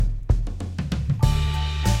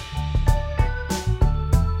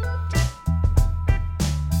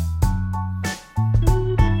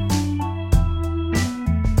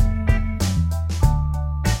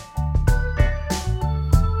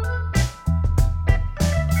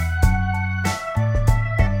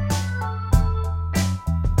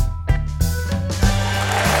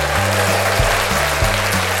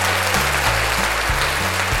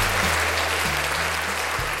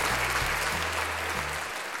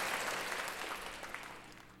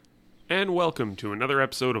and welcome to another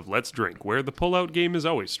episode of Let's Drink, where the pull-out game is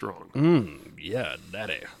always strong. Yeah,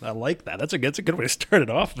 Daddy. I like that. That's a good way to start it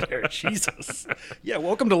off there. Jesus. Yeah,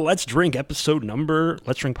 welcome to Let's Drink Let's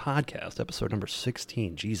Drink Podcast, episode number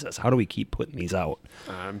 16. Jesus, how do we keep putting these out?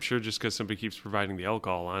 I'm sure just because somebody keeps providing the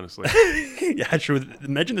alcohol, honestly. Yeah, true.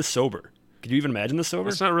 Imagine this sober. Could you even imagine this sober?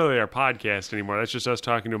 It's not really our podcast anymore. That's just us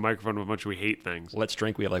talking to a microphone with a bunch of we hate things. Let's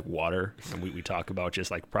Drink, we have like water, and we talk about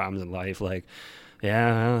just like problems in life, like,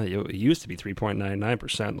 yeah, it used to be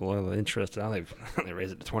 3.99% the interest. Now they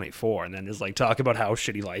raised it to 24%, and then just like talk about how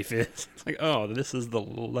shitty life is. It's like, oh, this is the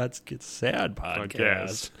Let's Get Sad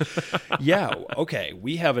podcast. Yeah, okay.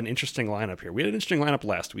 We have an interesting lineup here. We had an interesting lineup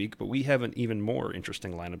last week, but we have an even more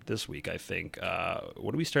interesting lineup this week, I think.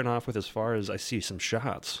 What are we starting off with as far as I see some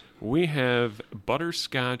shots? We have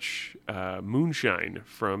Butterscotch Moonshine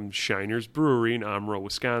from Shiner's Brewery in Omro,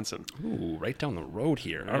 Wisconsin. Ooh, right down the road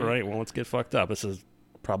here. All right, well, let's get fucked up. This is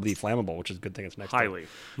probably flammable, which is a good thing it's next Highly.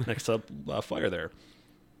 Next up, fire there.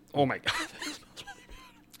 Oh, my God. That smells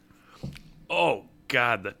really bad. Oh,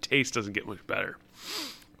 God, the taste doesn't get much better.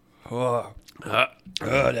 Oh,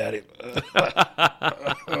 Daddy.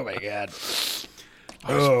 Oh, my God.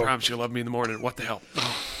 I promise you love me in the morning. What the hell?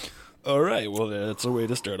 All right, well, that's a way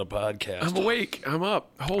to start a podcast. I'm awake. I'm up.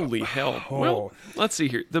 Holy hell. Well, let's see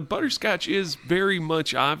here. The butterscotch is very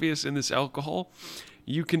much obvious in this alcohol.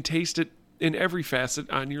 You can taste it in every facet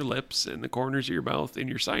on your lips, in the corners of your mouth, in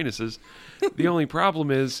your sinuses. The only problem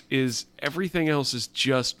is everything else is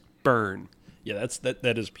just burn. Yeah,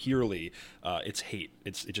 that is purely it's hate.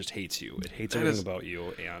 It just hates you. It hates everything about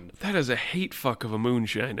you, and that is a hate fuck of a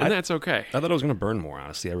moonshine, and that's okay. I thought it was going to burn more.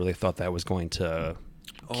 Honestly, I really thought that was going to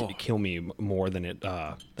kill me more than it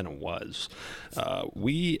was.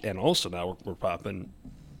 And also now we're popping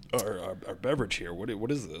our beverage here.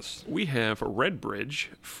 What is this? We have Redbridge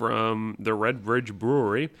from the Redbridge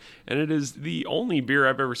Brewery, and it is the only beer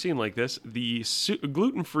I've ever seen like this, the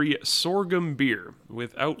gluten-free sorghum beer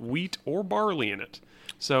without wheat or barley in it.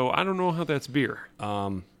 So I don't know how that's beer.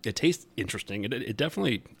 It tastes interesting. It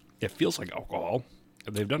definitely feels like alcohol.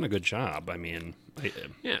 They've done a good job. I mean,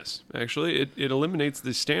 yes, actually, it eliminates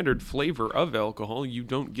the standard flavor of alcohol. You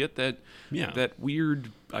don't get that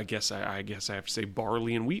weird. I guess I have to say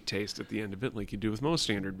barley and wheat taste at the end of it, like you do with most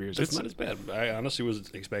standard beers. It's not as bad. I honestly was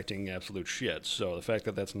expecting absolute shit. So the fact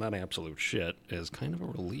that that's not absolute shit is kind of a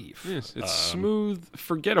relief. Yes, it's smooth,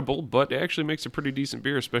 forgettable, but it actually makes a pretty decent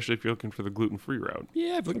beer, especially if you're looking for the gluten-free route.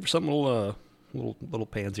 Yeah, if you're looking for something little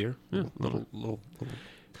pansier, little.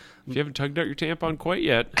 If you haven't tugged out your tampon quite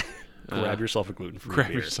yet, grab yourself a gluten-free beer.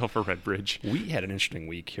 Grab yourself a Redbridge. We had an interesting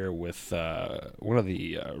week here with one of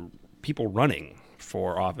the people running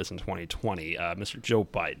for office in 2020. Mr. Joe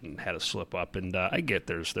Biden had a slip up, and I get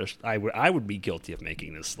I would be guilty of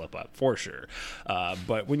making this slip up for sure.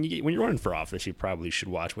 But when you're running for office, you probably should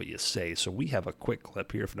watch what you say. So we have a quick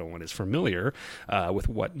clip here if no one is familiar with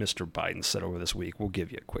what Mr. Biden said over this week. We'll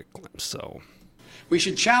give you a quick glimpse. So. We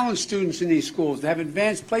should challenge students in these schools to have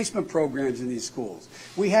advanced placement programs in these schools.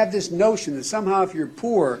 We have this notion that somehow if you're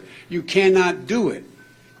poor, you cannot do it.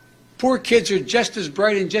 Poor kids are just as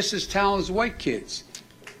bright and just as talented as white kids.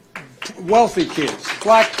 Wealthy kids,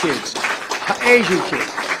 black kids, Asian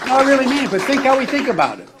kids. No, I really mean it, but think how we think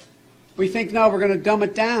about it. We think, no, we're going to dumb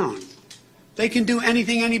it down. They can do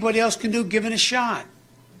anything anybody else can do given a shot.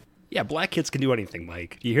 Yeah, black kids can do anything,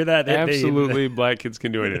 Mike. You hear that? Absolutely, black kids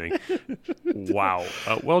can do anything. Wow.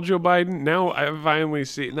 Well, Joe Biden, now I finally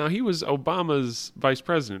see. Now, he was Obama's vice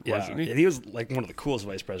president, wasn't he? And he was like one of the coolest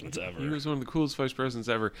vice presidents ever. He was one of the coolest vice presidents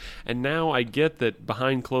ever. And now I get that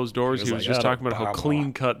behind closed doors, he was just talking about how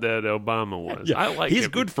clean-cut that Obama was. Yeah, I like He's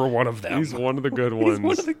him. good for one of them. He's one of the good ones. He's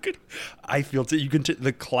one of the good. I feel you can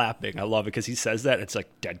the clapping. I love it because he says that. It's like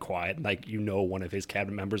dead quiet. Like, one of his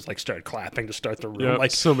cabinet members like started clapping to start the room. Yep,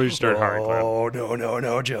 like somebody started hard clapping. Oh,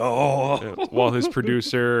 no, Joe. Yeah, while his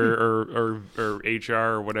producer or HR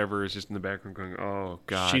or whatever is just in the background going, oh,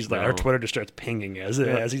 God. She's like, our Twitter just starts pinging as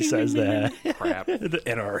he says that. Crap. The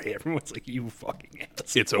NRA, everyone's like, you fucking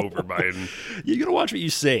ass. It's over, Biden. You got to watch what you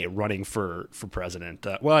say running for president.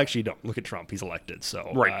 Well, actually, you don't. Look at Trump. He's elected.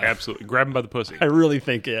 So right, absolutely. Grab him by the pussy. I really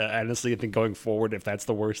think, honestly, I think going forward, if that's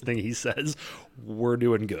the worst thing he says, we're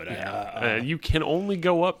doing good. Yeah. You can only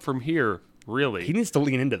go up from here. Really? He needs to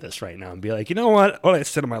lean into this right now and be like, you know what? Well, I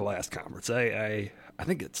said in my last conference, I I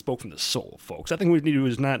think it spoke from the soul, folks. I think what we need to do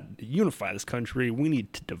is not unify this country. We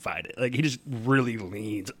need to divide it. Like, he just really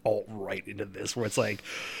leans alt-right into this, where it's like,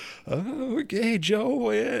 oh, okay, Joe,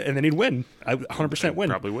 yeah. And then he'd win. I 100% win.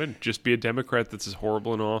 Probably win. Just be a Democrat that's as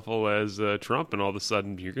horrible and awful as Trump, and all of a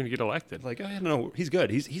sudden you're going to get elected. Like, oh, no, he's good.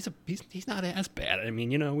 He's not as bad. I mean,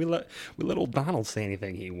 we let old Donald say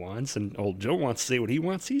anything he wants, and old Joe wants to say what he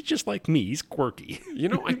wants. He's just like me. He's quirky.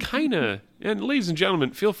 I kind of, and ladies and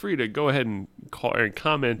gentlemen, feel free to go ahead and call and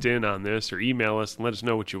comment in on this or email us and let us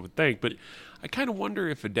know what you would think. But I kind of wonder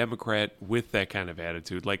if a Democrat with that kind of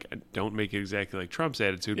attitude, like, don't make it exactly like Trump's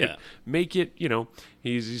attitude, but make it,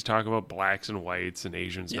 he's talking about blacks and whites and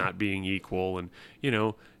Asians not being equal, and,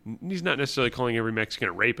 he's not necessarily calling every Mexican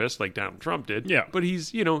a rapist like Donald Trump did. Yeah. But he's,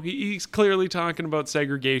 he's clearly talking about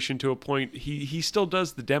segregation to a point. He still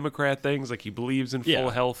does the Democrat things, like he believes in full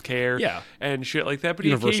health care and shit like that. But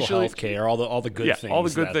universal he health care, all the good things, all the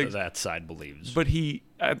good things that side believes. But he,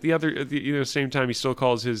 at the same time, he still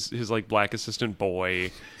calls his like black assistant boy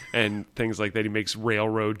and things like that. He makes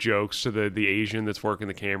railroad jokes to the Asian that's working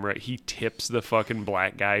the camera. He tips the fucking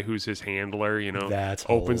black guy who's his handler, That's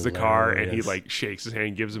opens the car and he hilarious. like shakes his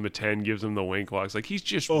hand, gives him a 10, gives him the wink locks. Like, he's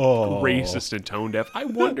just racist and tone deaf. I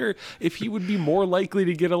wonder if he would be more likely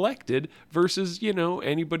to get elected versus,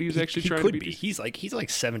 anybody who's actually trying to be. He's like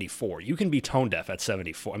 74. You can be tone deaf at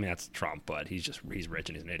 74. I mean, that's Trump, but he's rich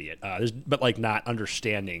and he's an idiot. But like not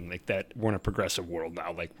understanding like that we're in a progressive world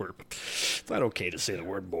now. Like it's not okay to say the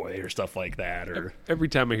word boy or stuff like that. Or every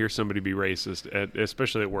time I hear somebody be racist,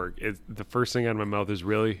 especially at work, the first thing out of my mouth is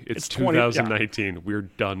really, it's 20, 2019. We're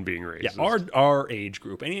done being racist. Yeah, our age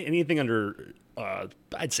group, anything under,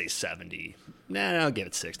 I'd say 70. Nah, I'll give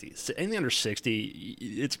it 60. Anything under 60,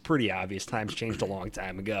 it's pretty obvious. Times changed a long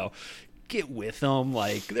time ago. Get with them.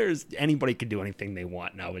 Like, anybody can do anything they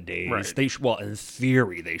want nowadays. Right. They well, in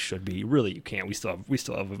theory, they should be. Really, you can't. We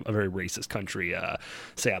still have a very racist country,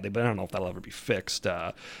 sadly. But I don't know if that'll ever be fixed.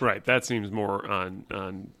 Right. That seems more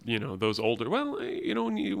on those older. Well,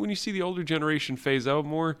 when you see the older generation phase out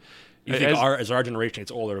more. You think as our generation gets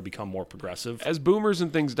older, it'll become more progressive? As boomers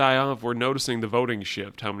and things die off, we're noticing the voting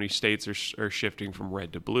shift, how many states are shifting from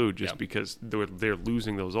red to blue just because they're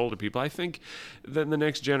losing those older people. I think that in the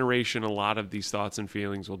next generation, a lot of these thoughts and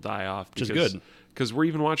feelings will die off. Which is good. Because we're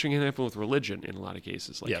even watching it happen with religion in a lot of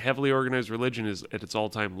cases. Like, heavily organized religion is at its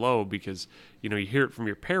all-time low because, you hear it from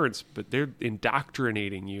your parents, but they're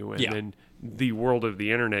indoctrinating you. And then the world of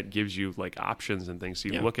the internet gives you, like, options and things. So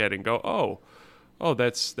you look at it and go, oh,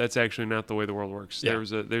 that's actually not the way the world works. Yeah.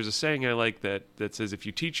 There's a saying I like that says if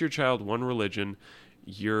you teach your child one religion,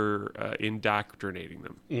 you're indoctrinating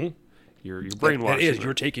them. Mm-hmm. You're brainwashing them.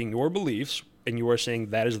 You're taking your beliefs and you are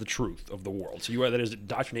saying that is the truth of the world. So that is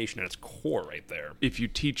indoctrination at its core right there. If you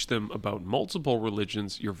teach them about multiple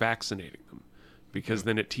religions, you're vaccinating them, because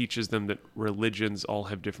then it teaches them that religions all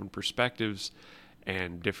have different perspectives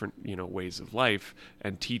and different ways of life,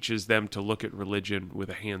 and teaches them to look at religion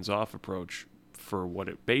with a hands-off approach for what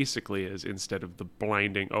it basically is, instead of the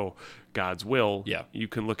blinding, God's will. Yeah. You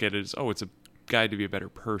can look at it as, it's a guide to be a better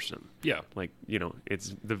person. Yeah. Like,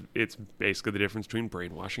 it's basically the difference between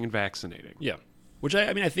brainwashing and vaccinating. Yeah. Which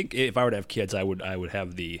I think if I were to have kids, I would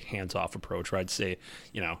have the hands-off approach where I'd say,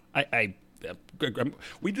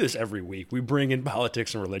 we do this every week. We bring in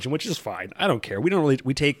politics and religion, which is fine. I don't care. We don't really.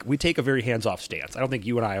 We take a very hands-off stance. I don't think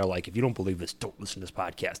you and I are like, if you don't believe this, don't listen to this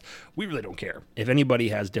podcast. We really don't care. If anybody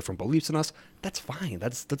has different beliefs than us, that's fine.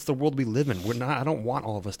 That's the world we live in. We're not. I don't want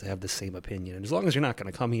all of us to have the same opinion. And as long as you're not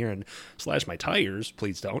going to come here and slash my tires,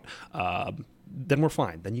 please don't. Then we're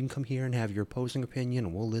fine. Then you can come here and have your opposing opinion,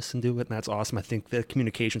 and we'll listen to it, and that's awesome. I think the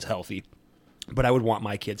communication's healthy. But I would want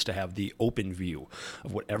my kids to have the open view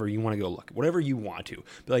of whatever you want to go look, whatever you want to.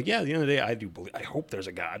 Be like, at the end of the day, I do believe, I hope there's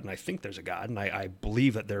a God, and I think there's a God, and I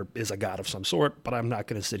believe that there is a God of some sort, but I'm not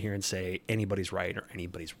going to sit here and say anybody's right or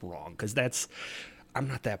anybody's wrong, because I'm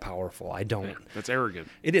not that powerful. I don't. Yeah, that's arrogant.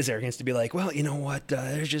 It is arrogance to be like, well, you know what?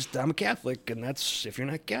 I'm a Catholic, and that's, if you're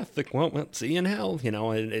not Catholic, well, see you in hell.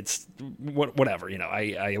 It's whatever.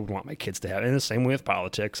 I would want my kids to have. And the same way with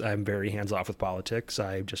politics. I'm very hands off with politics.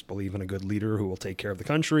 I just believe in a good leader who will take care of the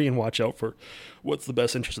country and watch out for what's the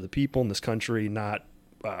best interest of the people in this country. Not.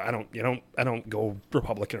 I don't go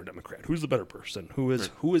Republican or Democrat. Who's the better person? Who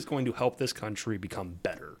is going to help this country become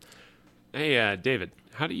better? Hey, David,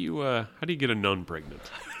 how do you get a nun pregnant?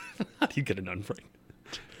 How do you get a nun pregnant?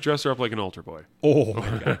 Dress her up like an altar boy. Oh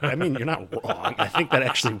my God. I mean, you're not wrong. I think that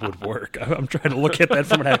actually would work. I'm trying to look at that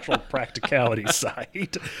from an actual practicality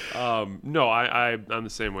side. No, I'm the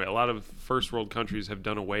same way. A lot of first world countries have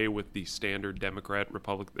done away with the standard Democrat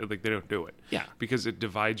Republic. Like, they don't do it. Yeah. Because it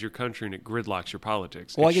divides your country and it gridlocks your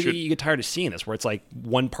politics. Well, you get tired of seeing this, where it's like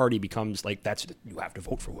one party becomes like, you have to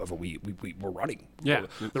vote for whoever we're running. Yeah.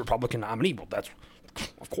 The Republican nominee. Well, that's,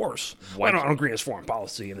 of course. I don't agree with his foreign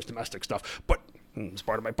policy and his domestic stuff, but it's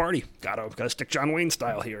part of my party. Gotta stick John Wayne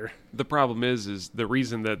style here. The problem is the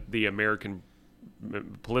reason that the American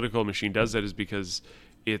political machine does that is because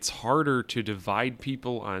it's harder to divide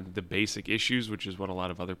people on the basic issues, which is what a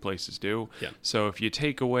lot of other places do. Yeah. So if you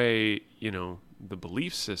take away, the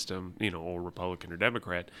belief system, or Republican or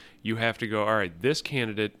Democrat, you have to go, all right, this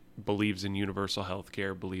candidate believes in universal health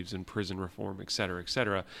care, believes in prison reform, et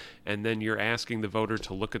cetera, and then you're asking the voter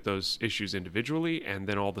to look at those issues individually, and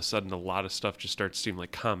then all of a sudden a lot of stuff just starts to seem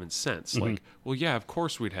like common sense. Mm-hmm. Like, well, yeah, of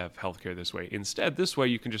course we'd have health care this way. Instead, this way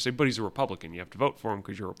you can just say, but he's a Republican. You have to vote for him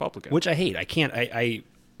because you're a Republican. Which I hate. I can't.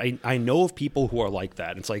 I know of people who are like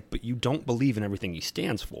that. It's like, but you don't believe in everything he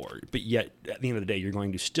stands for. But yet, at the end of the day, you're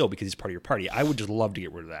going to still, because he's part of your party. I would just love to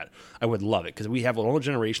get rid of that. I would love it, because we have an older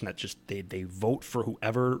generation that just, they vote for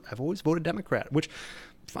whoever. I've always voted Democrat, which,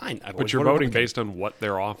 fine. But you're voting based on what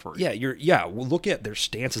they're offering. Yeah, well, look at their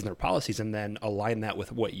stances and their policies and then align that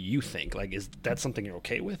with what you think. Like, is that something you're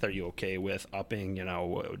okay with? Are you okay with upping,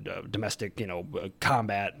 domestic,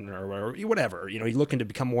 combat or whatever? You're looking to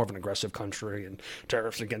become more of an aggressive country and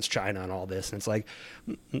tariffs against China and all this. And it's like,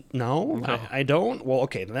 no. I don't. Well,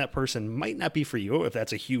 okay, then that person might not be for you if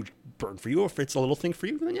that's a huge burden for you. If it's a little thing for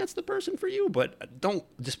you, then that's the person for you. But don't,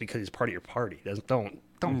 just because he's part of your party, don't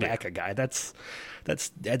back a guy. That's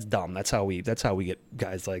dumb. That's how we get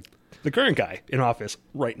guys like the current guy in office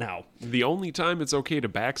right now. The only time it's okay to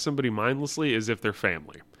back somebody mindlessly is if they're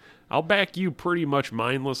family. I'll back you pretty much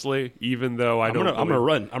mindlessly, even though I'm gonna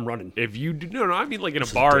run. I'm running. If you do, no, I mean like in a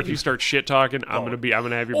bar. If you start shit talking, I'm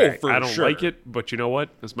gonna have your back. I don't like it, but you know what?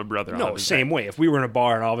 That's my brother. No, same way. If we were in a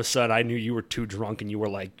bar and all of a sudden I knew you were too drunk and you were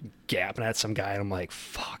like gapping at some guy, and I'm like,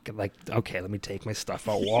 fuck, like, okay, let me take my stuff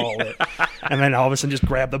out, wallet, and then all of a sudden just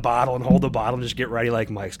grab the bottle and hold the bottle and just get ready. Like,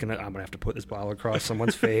 I'm gonna have to put this bottle across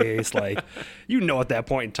someone's face. Like, at that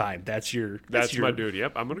point in time, that's my duty.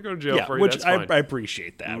 Yep, I'm gonna go to jail for you. Which I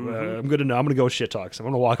appreciate that. I'm gonna go shit talk. So I'm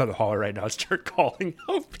gonna walk on the hall right now and start calling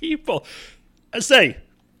out people. I say,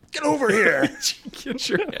 get over here. Get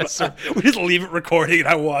your ass, sir. We just leave it recording and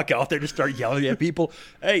I walk out there to start yelling at people.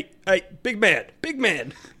 Hey, big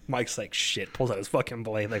man. Mike's like, shit, pulls out his fucking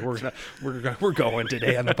blade. Like, we're going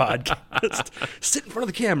today on the podcast. Sit in front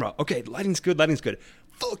of the camera. Okay, lighting's good.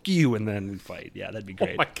 Fuck you, and then we fight. Yeah, that'd be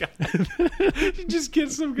great. Oh my god! You just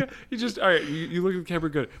get some guy. All right. You look at the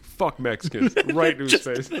camera, good. Fuck Mexicans, right in his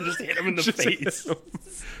face. Just hit him in the face.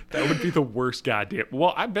 That would be the worst goddamn.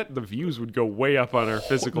 Well, I bet the views would go way up on our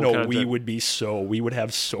physical. No, content. we would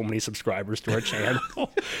have so many subscribers to our channel.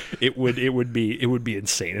 it would be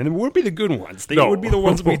insane, and it wouldn't be the good ones. They would be the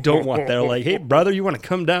ones we don't want. They're like, hey brother, you want to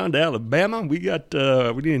come down to Alabama? We need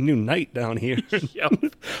a new night down here. Yep.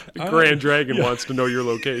 The Grand Dragon wants to know your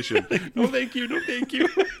location. No, thank you.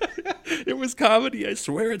 It was comedy. I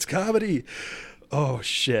swear it's comedy. Oh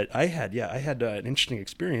shit! I had an interesting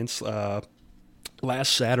experience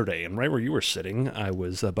last Saturday, and right where you were sitting, I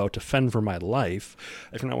was about to fend for my life.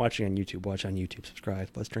 If you're not watching on YouTube, watch on YouTube. Subscribe.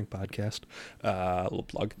 Let's Drink Podcast. Little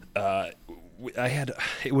plug.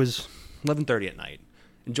 It was 11:30 at night.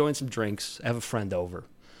 Enjoying some drinks. I have a friend over.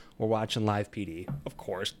 We're watching Live PD, of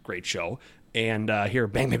course, great show, and hear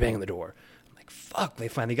bang, bang, bang on the door. I'm like, fuck, they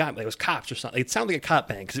finally got me. Like, it was cops or something. It sounded like a cop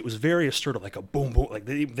bang because it was very assertive, like a boom, boom. Like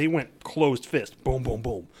they went closed fist, boom, boom,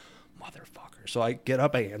 boom. Motherfucker. So I get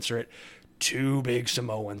up, I answer it. Two big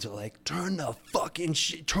Samoans are like, turn your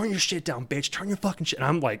shit down, bitch. Turn your fucking shit. And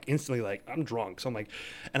I'm like, instantly like, I'm drunk. So I'm like,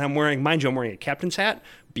 and I'm wearing a captain's hat,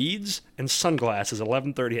 beads, and sunglasses at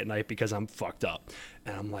 11:30 at night because I'm fucked up.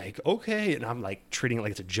 And I'm like, okay. And I'm like treating it like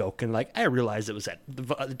it's a joke. And like, I realized it was the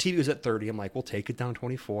TV was at 30. I'm like, we'll take it down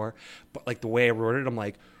 24. But like the way I wrote it, I'm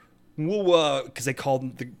like, well, because they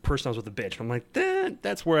called the person I was with a bitch. I'm like,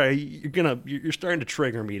 that's where you're starting to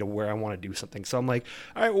trigger me to where I want to do something. So I'm like,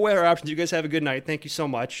 all right, well, what are our options? You guys have a good night. Thank you so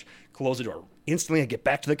much. Close the door. Instantly, I get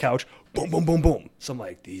back to the couch. Boom, boom, boom, boom. So I'm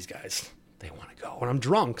like, these guys, they want to go. And I'm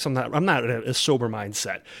drunk, so I'm not in a sober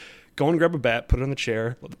mindset. Go and grab a bat, put it on the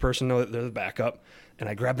chair, let the person know that they're the backup. And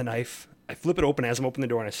I grab the knife. I flip it open as I'm opening the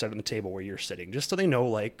door, and I set it on the table where you're sitting, just so they know,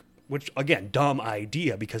 like, which, again, dumb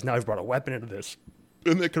idea, because now I've brought a weapon into this.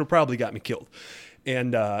 And that could have probably got me killed.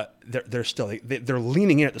 And they're still they're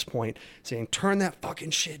leaning in at this point, saying, "Turn that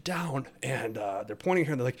fucking shit down." And they're pointing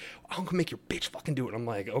here, and they're like, "I'm gonna make your bitch fucking do it." And I'm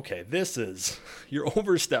like, "Okay, you're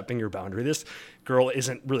overstepping your boundary. This girl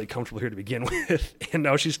isn't really comfortable here to begin with, and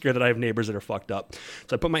now she's scared that I have neighbors that are fucked up."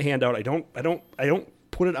 So I put my hand out. I don't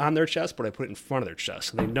put it on their chest, but I put it in front of their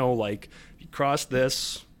chest, and they know, like, if you cross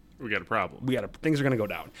this, we got a problem. Things are gonna go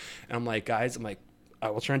down. And I'm like, guys, I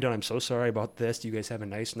will turn down. I'm so sorry about this. You guys have a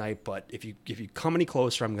nice night, but if you come any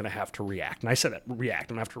closer, I'm gonna have to react. And I said that, react.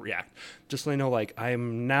 I'm gonna have to react. Just so you know, like,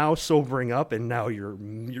 I'm now sobering up, and now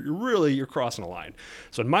you're crossing a line.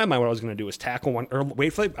 So in my mind, what I was gonna do is tackle one or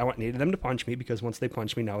wait for I needed them to punch me, because once they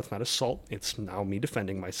punch me, now it's not assault. It's now me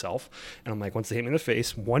defending myself. And I'm like, once they hit me in the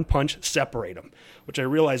face, one punch, separate them. Which I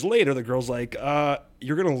realized later, the girl's like,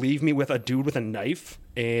 you're gonna leave me with a dude with a knife,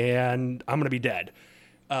 and I'm gonna be dead.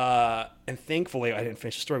 And thankfully, I didn't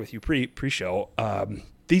finish the story with you pre-show.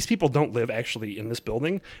 These people don't live actually in this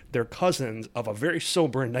building. They're cousins of a very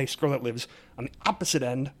sober and nice girl that lives on the opposite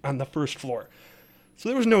end on the first floor. So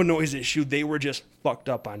there was no noise issue. They were just fucked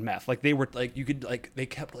up on meth. Like, they were like, you could like, they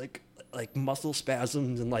kept like muscle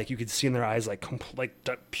spasms, and like you could see in their eyes like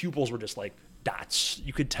the pupils were just like dots.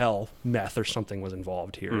 You could tell meth or something was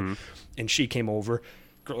involved here. Mm-hmm. And she came over.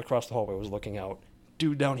 Girl across the hallway was looking out.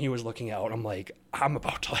 Dude down here was looking out. I'm like, I'm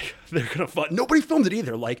about to, like, they're gonna fuck. Nobody filmed it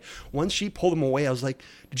either. Like, once she pulled them away, I was like,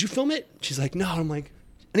 did you film it? She's like, no. I'm like,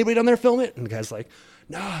 anybody down there film it? And the guy's like,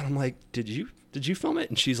 no. And I'm like, did you film it?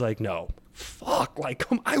 And she's like, no. Fuck, like,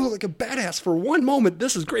 I look like a badass for one moment.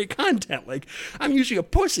 This is great content. Like, I'm usually a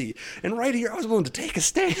pussy, and right here I was willing to take a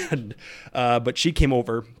stand. But she came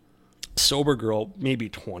over. Sober girl, maybe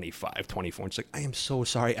 25, 24. And she's like, I am so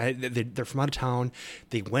sorry. They're from out of town.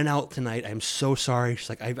 They went out tonight. I'm so sorry. She's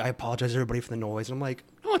like, I apologize to everybody for the noise. And I'm like,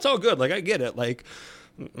 no, it's all good. Like, I get it. Like,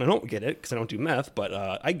 I don't get it because I don't do meth, but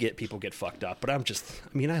I get people get fucked up. But I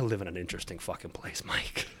live in an interesting fucking place,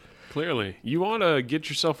 Mike. Clearly. You want to get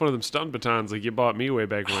yourself one of them stun batons like you bought me way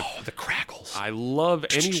back when. Oh, the crackles. I love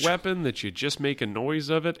any weapon that you just make a noise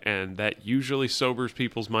of it, and that usually sobers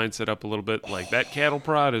people's mindset up a little bit. Like, that cattle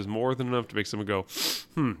prod is more than enough to make someone go,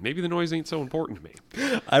 maybe the noise ain't so important to me.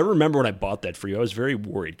 I remember when I bought that for you, I was very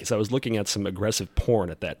worried because I was looking at some aggressive porn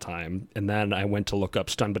at that time, and then I went to look up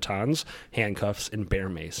stun batons, handcuffs, and bear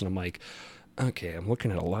mace, and I'm like, okay, I'm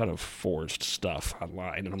looking at a lot of forced stuff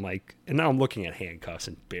online, and I'm like, and now I'm looking at handcuffs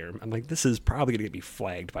and bear. I'm like, this is probably going to be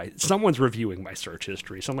flagged by someone's reviewing my search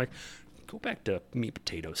history. So I'm like, go back to meat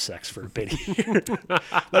potato sex for a bit here.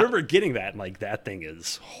 I remember getting that, and like, that thing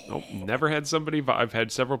is. Nope, never had somebody. I've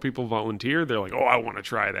had several people volunteer. They're like, oh, I want to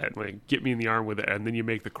try that. Like, get me in the arm with it, and then you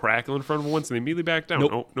make the crackle in front of them once, and they immediately back down.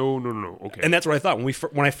 Nope. Oh, no. Okay. And that's what I thought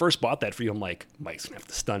when I first bought that for you. I'm like, Mike's gonna have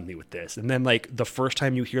to stun me with this. And then, like, the first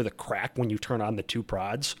time you hear the crack when you turn on the two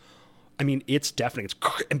prods, I mean, it's deafening.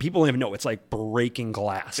 And people don't even know. It's like breaking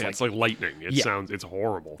glass. Yeah, it's like lightning. It's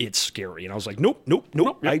horrible. It's scary. And I was like, nope. You're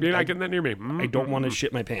not getting that near me. I don't want to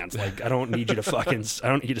shit my pants. Like, I don't need you to I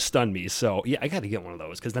don't need you to stun me. So, yeah, I got to get one of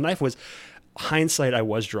those. Because the knife was, hindsight, I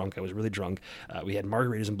was drunk. I was really drunk. We had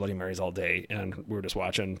margaritas and Bloody Marys all day. And we were just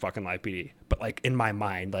watching fucking Live PD. But, like, in my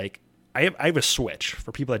mind, like, I have a switch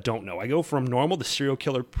for people that don't know. I go from normal to serial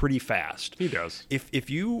killer pretty fast. He does.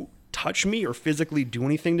 If you touch me or physically do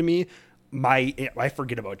anything to me, I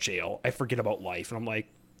forget about jail. I forget about life. And I'm like,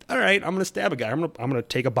 all right, I'm going to stab a guy. I'm going to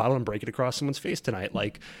take a bottle and break it across someone's face tonight.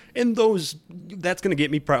 Like, and that's going to get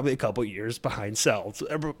me probably a couple years behind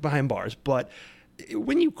bars. But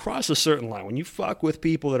when you cross a certain line, when you fuck with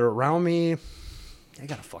people that are around me, I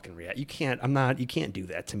gotta fucking react. You can't do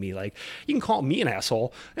that to me. Like, you can call me an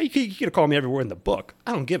asshole. You can call me every word in the book.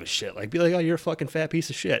 I don't give a shit. Like, be like, oh, you're a fucking fat piece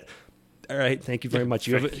of shit. All right, thank you very much.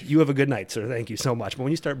 You have a good night, sir. Thank you so much. But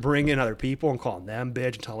when you start bringing other people and calling them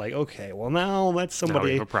bitch until, like, okay, well, now that's somebody. Now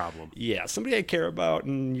we have a problem. Yeah, somebody I care about,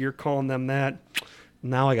 and you're calling them that.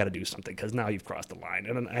 Now I got to do something because now you've crossed the line.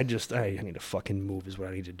 And I need to fucking move is what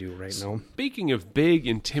I need to do right now. Speaking of big,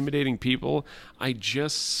 intimidating people, I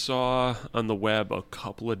just saw on the web a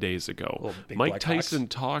couple of days ago Mike Tyson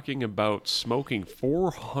talking about smoking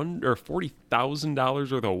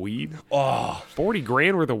 $40,000 worth of weed. Oh, 40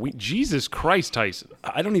 grand worth of weed. Jesus Christ, Tyson.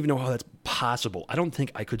 I don't even know how that's possible. I don't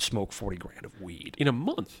think I could smoke 40 grand of weed. In a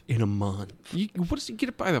month? What does he get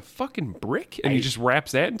it by the fucking brick? And he just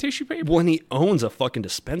wraps that in tissue paper? Well, and he owns a fucking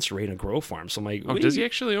dispensary and a grow farm. So I'm like, does he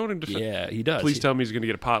actually own a Yeah, he does. Please tell me he's going to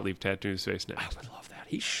get a pot leaf tattoo in his face now. I would love that.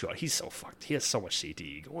 He should. He's so fucked. He has so much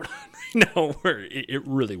CTE going on right now where it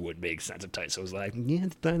really would make sense if Tyson was like, yeah,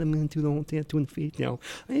 it's time I'm going to do the whole tattoo in the face. You know,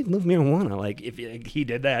 I love marijuana. Like, if he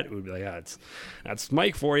did that, it would be like, that's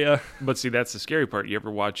Mike for you. But see, that's the scary part. You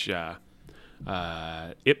ever watch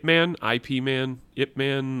Ip Man, IP Man, Ip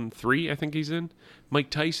Man 3, I think he's in. Mike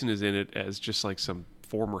Tyson is in it as just like some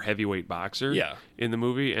former heavyweight boxer in the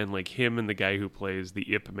movie, and like him and the guy who plays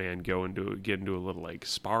the Ip Man get into a little like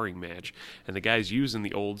sparring match, and the guy's using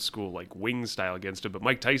the old school like wing style against him, but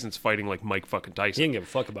Mike Tyson's fighting like Mike fucking Tyson. He didn't give a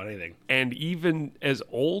fuck about anything. And even as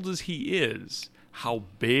old as he is, how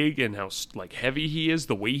big and how like heavy he is,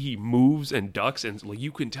 the way he moves and ducks, and like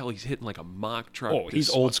you can tell he's hitting like a mock truck. Oh, he's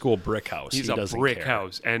old school brick house. He's he a brick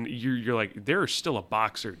house, and you're like, there's still a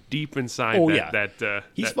boxer deep inside.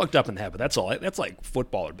 He's fucked up in the head, but that's all. That's like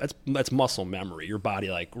football. That's muscle memory. Your body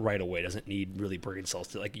like right away doesn't need really brain cells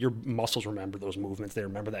to like your muscles remember those movements. They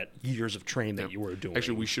remember that years of training that you were doing.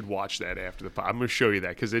 Actually, we should watch that after the pod. I'm going to show you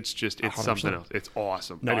that because it's 100%. Something else. It's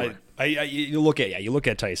awesome. No, anyway. you look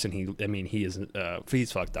at Tyson. He is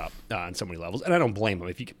he's fucked up on so many levels, and I don't blame him.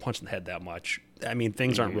 If you get punched in the head that much, I mean,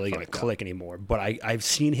 things aren't really going to click anymore. But I've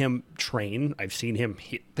seen him train. I've seen him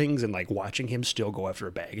hit things, and like watching him still go after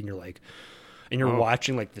a bag, and you're like,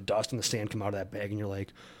 watching like the dust and the sand come out of that bag, and you're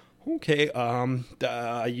like, okay,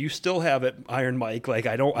 you still have it, Iron Mike. Like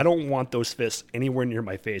I don't want those fists anywhere near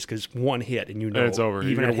my face because one hit and and it's over.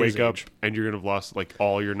 Even you're gonna wake up and you're gonna have lost like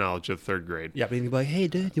all your knowledge of third grade. Yeah, but he'd be like, "Hey,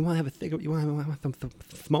 dude, you want to have a thing? You want to have some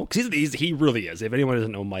smoke?" Because he really is. If anyone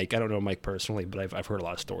doesn't know Mike, I don't know Mike personally, but I've heard a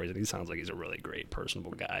lot of stories, and he sounds like he's a really great,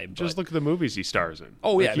 personable guy. But... Just look at the movies he stars in.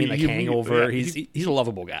 Oh yeah, like Hangover. He's a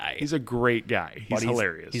lovable guy. He's a great guy. He's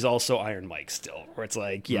hilarious. He's also Iron Mike still, where it's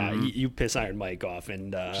like, you piss Iron Mike off,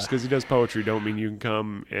 and just because he does poetry don't mean you can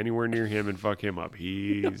come anywhere near him and fuck him up.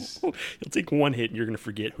 He'll take one hit and you're gonna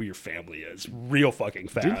forget who your family is real fucking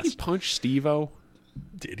fast. Didn't he punch Steve-O?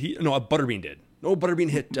 Did he? No, Butterbean did. No, Butterbean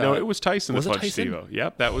hit. No, it was Tyson that punched Steve-O.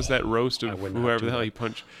 Yep, that was that roast of whoever the hell he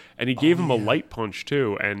punched. And he gave him a light punch,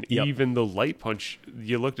 too. And even the light punch,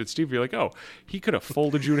 you looked at Steve, you're like, oh, he could have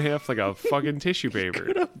folded you in half like a fucking tissue paper.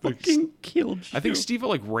 Could have fucking killed you. I think Steve-O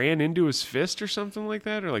like ran into his fist or something like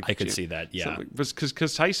that. Or like I could see that, yeah.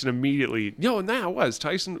 Because Tyson immediately,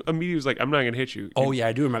 Tyson immediately was like, I'm not going to hit you. Oh, yeah,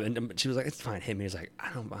 I do remember. And she was like, it's fine, hit me. He's like,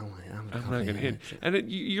 I'm not going to hit.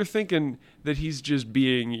 And you're thinking that he's just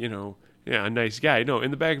being, a nice guy. No,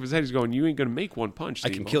 in the back of his head, he's going, you ain't going to make one punch,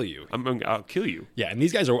 Steve. I can kill you. I'll kill you. Yeah, and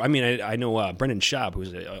these guys are, I know Brendan Schaub,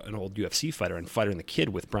 who's an old UFC fighter and Fighter in the Kid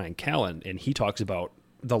with Brian Callen, and he talks about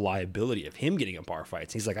the liability of him getting in bar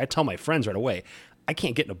fights. He's like, I tell my friends right away, I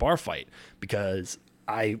can't get in a bar fight because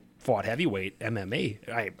I fought heavyweight MMA.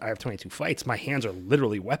 I have 22 fights. My hands are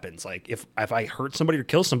literally weapons. Like if I hurt somebody or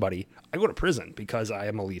kill somebody, I go to prison because I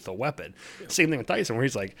am a lethal weapon. Yeah. Same thing with Tyson, where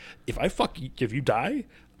he's like, if you die,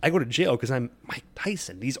 I go to jail because I'm Mike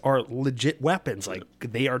Tyson. These are legit weapons. Like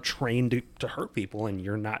they are trained to hurt people, and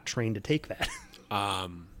you're not trained to take that.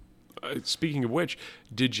 Speaking of which,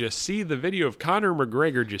 did you see the video of Conor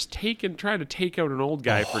McGregor just trying to take out an old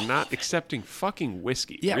guy for not accepting fucking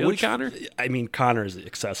whiskey? Yeah, really, Conor? I mean, Conor is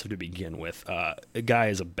excessive to begin with. The guy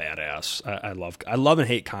is a badass. I love and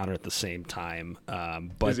hate Conor at the same time.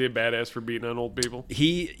 But is he a badass for beating on old people?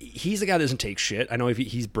 He's a guy that doesn't take shit. I know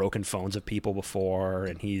he's broken phones of people before,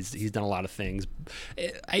 and he's done a lot of things.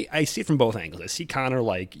 I see it from both angles. I see Conor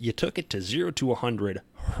like you took it to 0 to 100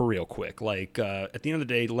 real quick. Like at the end of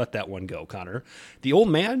the day, let that one go, Conor. The old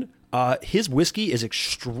man, his whiskey is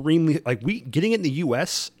extremely getting it in the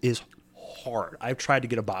U.S. is hard. I've tried to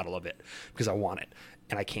get a bottle of it because I want it,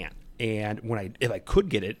 and I can't. And if I could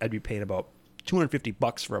get it, I'd be paying about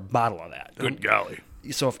 $250 for a bottle of that. Good golly.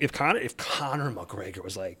 So if Conor McGregor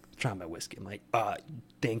was like, try my whiskey, I'm like,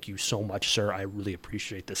 thank you so much, sir. I really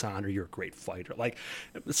appreciate this honor. You're a great fighter. Like,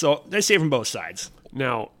 so I say it from both sides.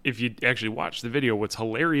 Now, if you actually watch the video, what's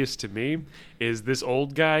hilarious to me is this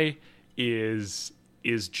old guy is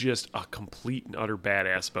just a complete and utter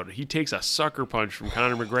badass about it. He takes a sucker punch from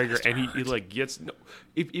Conor McGregor, and he like gets no.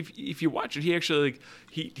 If you watch it, he actually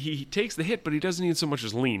he takes the hit, but he doesn't even so much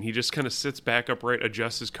as lean. He just kind of sits back upright,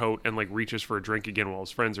 adjusts his coat, and like reaches for a drink again while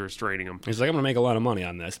his friends are restraining him. He's like, I'm gonna make a lot of money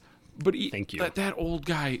on this. But thank you. That old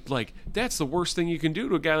guy, like, that's the worst thing you can do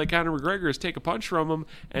to a guy like Conor McGregor is take a punch from him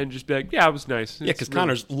and just be like, yeah, it was nice. Yeah, because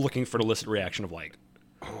Conor's looking for an illicit reaction of like,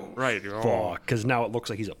 right. Fuck. Because now it looks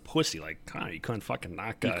like he's a pussy. like, Conor, you couldn't fucking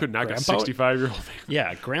knock You could knock a 65-year-old man.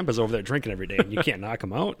 Yeah, Grandpa's over there drinking every day, and you can't knock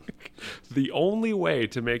him out. The only way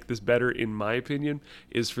to make this better, in my opinion,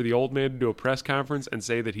 is for the old man to do a press conference and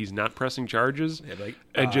say that he's not pressing charges. Yeah, like,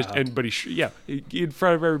 but in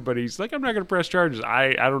front of everybody, he's like, I'm not going to press charges.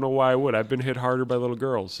 I don't know why I would. I've been hit harder by little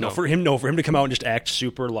girls. So. No, for him to come out and just act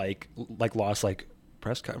super like lost, like,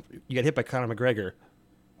 press conference. You got hit by Conor McGregor.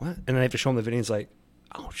 What? And then I have to show him the video, and he's like,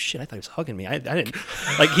 oh shit, I thought he was hugging me. I didn't.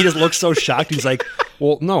 Like, he just looks so shocked. He's like,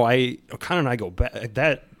 well, no, Conor and I go back.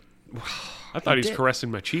 That, I thought he was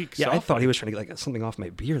caressing my cheek. Yeah, I thought he was trying to get like something off my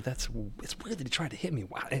beard. It's weird that he tried to hit me.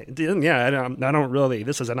 Wow. Yeah, I don't really.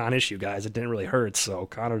 This is a non-issue, guys. It didn't really hurt, so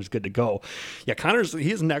Connor's good to go. Yeah,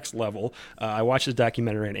 he's next level. I watched his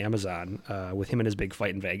documentary on Amazon with him in his big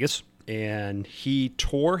fight in Vegas, and he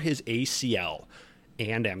tore his ACL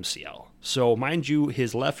and MCL. So mind you,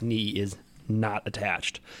 his left knee is not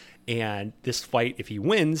attached. And this fight, if he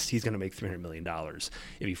wins, he's going to make $300 million.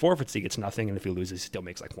 If he forfeits, he gets nothing, and if he loses, he still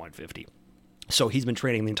makes like $150. So he's been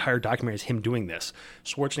training. The entire documentary is him doing this.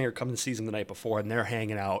 Schwarzenegger comes and sees him the night before, and they're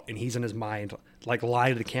hanging out, and he's in his mind, like,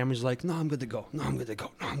 lying to the camera. He's like, no, I'm good to go. No, I'm good to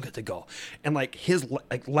go. No, I'm good to go. And, like, his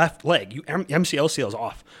left leg, MCL is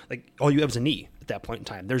off. Like, all you have is a knee at that point in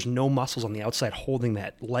time. There's no muscles on the outside holding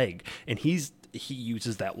that leg. And he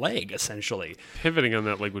uses that leg, essentially. Pivoting on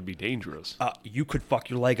that leg would be dangerous. You could fuck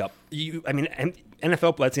your leg up.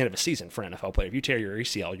 NFL, that's the end of a season for an NFL player. If you tear your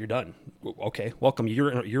ACL, you're done. Okay, welcome.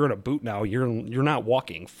 You're in a boot now. You're not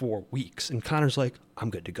walking for weeks. And Connor's like, I'm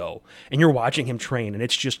good to go. And you're watching him train, and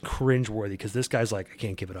it's just cringeworthy because this guy's like, I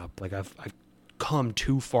can't give it up. Like, I've come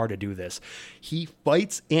too far to do this. He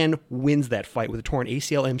fights and wins that fight with a torn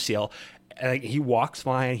ACL, MCL. He walks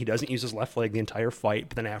fine. He doesn't use his left leg the entire fight.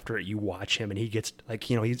 But then after it, you watch him, and he gets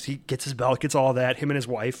he gets his belt, gets all that. Him and his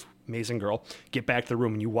wife, amazing girl, get back to the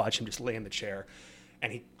room, and you watch him just lay in the chair,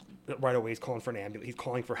 and he right away he's calling for an ambulance. He's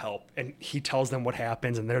calling for help, and he tells them what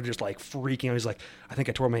happens, and they're just like freaking out. He's like, I think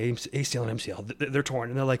I tore my ACL and MCL. They're torn,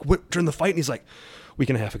 and they're like, what, during the fight? And he's like, we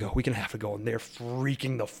can have to go, and they're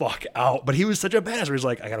freaking the fuck out. But he was such a badass where he's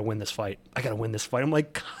like, I gotta win this fight. I'm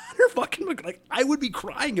like, Connor fucking, like, I would be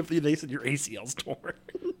crying if they said your ACL's torn.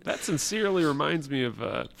 That sincerely reminds me of,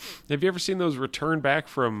 have you ever seen those return back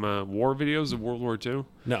from war videos of World War II?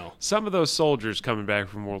 No. Some of those soldiers coming back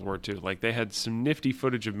from World War II, like they had some nifty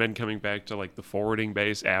footage of men coming back to like the forwarding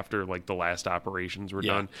base after like the last operations were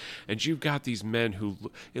done. And you've got these men who,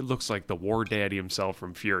 it looks like the war daddy himself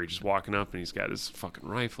from Fury, just walking up, and he's got his fucking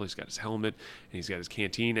rifle, he's got his helmet, and he's got his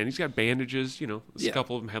canteen, and he's got bandages, a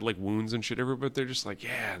couple of them had like wounds and shit everywhere, but they're just like,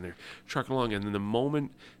 yeah, and they're trucking along. And then the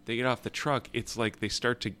moment they get off the truck, it's like they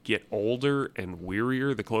start to get older and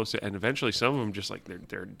wearier the closer, and eventually some of them just like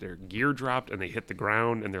their gear dropped and they hit the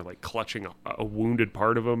ground and they're like clutching a wounded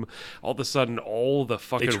part of them. All of a sudden, all the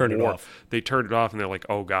fucking they turned it off, and they're like,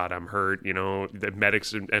 oh god, I'm hurt. The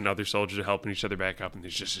medics and other soldiers are helping each other back up, and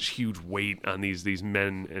there's just this huge weight on these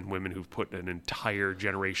men and women who've put an entire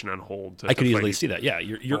generation on hold. I could easily see that. Yeah,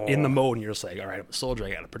 you're in the mode, and you're just like, all right, I'm a soldier.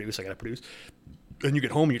 I gotta produce. Then you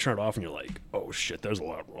get home and you turn it off and you're like, oh shit, there's a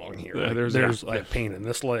lot wrong here. Yeah, there's like pain in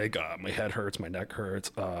this leg, my head hurts, my neck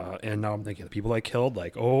hurts, and now I'm thinking the people I killed,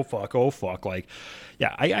 like, oh fuck, like,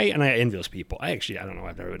 yeah, I envy those people. I don't know,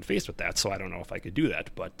 I've never been faced with that, so I don't know if I could do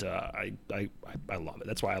that, but I love it.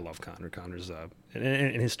 That's why I love Connor. Connor's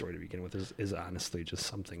and his story to begin with is honestly just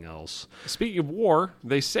something else. Speaking of war,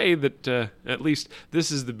 they say that at least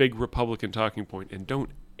this is the big Republican talking point, and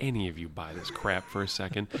don't any of you buy this crap for a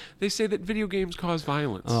second. They say that video games cause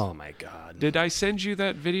violence. Oh my god! Did I send you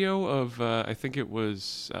that video of? I think it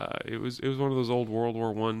was one of those old World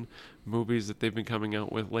War I movies that they've been coming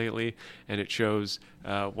out with lately, and it shows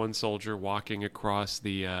one soldier walking across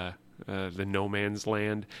the no man's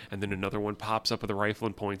land, and then another one pops up with a rifle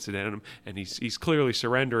and points it at him, and he's clearly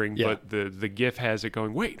surrendering. Yeah. But the GIF has it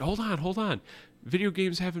going, wait, hold on, video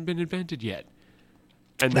games haven't been invented yet.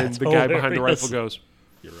 And then the guy behind the rifle goes,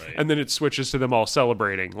 you're right. And then it switches to them all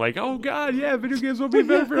celebrating, like, "Oh God, yeah, video games won't be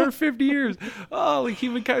invented for another 50 years." Oh, like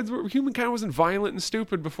humankind wasn't violent and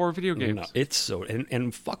stupid before video games. No, it's so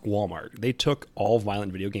and fuck Walmart. They took all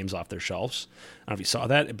violent video games off their shelves. I don't know if you saw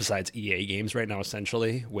that. Besides EA games right now,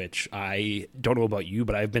 essentially, which I don't know about you,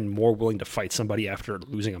 but I've been more willing to fight somebody after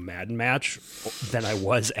losing a Madden match than I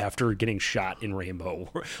was after getting shot in Rainbow.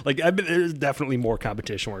 Like, there's definitely more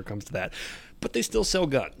competition where it comes to that, but they still sell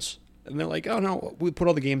guns. And they're like, oh, no, we put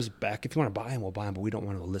all the games back. If you want to buy them, we'll buy them, but we don't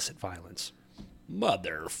want to elicit violence.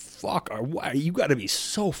 Motherfucker. Why? You got to be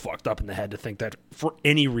so fucked up in the head to think that for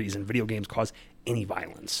any reason video games cause any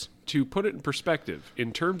violence. To put it in perspective,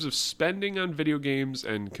 in terms of spending on video games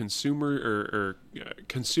and consuming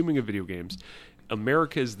of video games,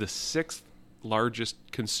 America is the 6th largest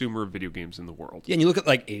consumer of video games in the world. Yeah, and you look at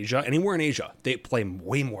like Asia, anywhere in Asia, they play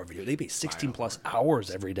way more video. They play 16 plus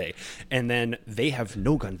hours every day, and then they have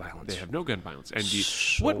no gun violence. And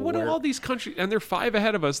what are all these countries? And they're 5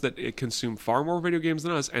 ahead of us that consume far more video games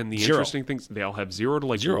than us. And the interesting things, they all have 0 to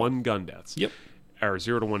 1 gun deaths. Yep. Or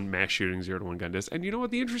 0 to 1 mass shooting, 0 to 1 gun deaths. And you know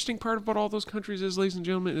what the interesting part about all those countries is, ladies and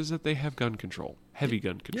gentlemen, is that they have gun control, heavy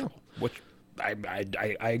gun control. Yeah. Which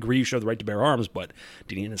I agree you should have the right to bear arms, but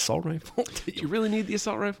do you need an assault rifle? Do you really need the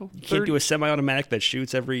assault rifle? You can't do a semi-automatic that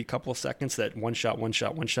shoots every couple of seconds, that one shot.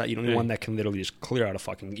 You don't need one that can literally just clear out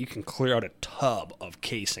you can clear out a tub of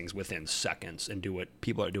casings within seconds and do what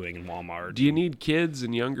people are doing in Walmart. Do you need kids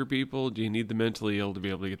and younger people? Do you need the mentally ill to be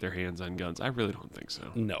able to get their hands on guns? I really don't think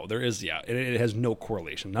so. No, there is, it has no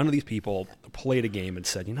correlation. None of these people played a game and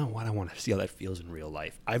said, you know what, I want to see how that feels in real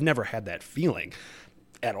life. I've never had that feeling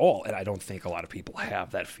at all, and I don't think a lot of people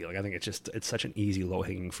have that feeling. I think it's such an easy,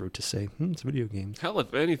 low-hanging fruit to say, it's video games. Hell,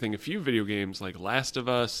 if anything, a few video games like Last of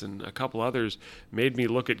Us and a couple others made me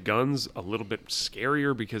look at guns a little bit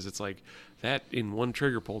scarier, because it's like that in one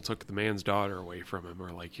trigger pull took the man's daughter away from him,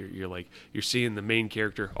 or like you're seeing the main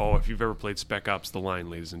character. Oh, if you've ever played Spec Ops: The Line,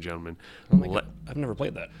 ladies and gentlemen, I've never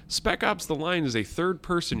played that. Spec Ops: The Line is a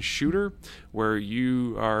third-person shooter where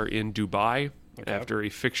you are in Dubai. Okay. After a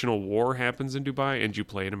fictional war happens in Dubai, and you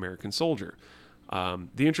play an American soldier. The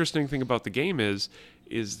interesting thing about the game is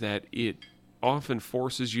that it often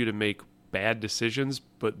forces you to make bad decisions,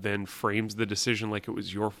 but then frames the decision like it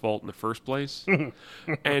was your fault in the first place.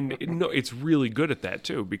 And it's really good at that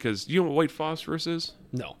too, because you know what white phosphorus is?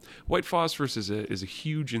 No. White phosphorus is a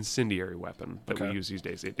huge incendiary weapon that we use these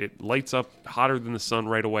days. It lights up hotter than the sun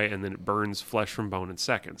right away, and then it burns flesh from bone in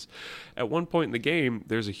seconds. At one point in the game,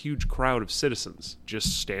 there's a huge crowd of citizens,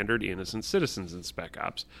 just standard innocent citizens in Spec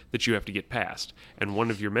Ops, that you have to get past. And one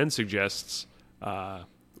of your men suggests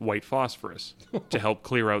white phosphorus to help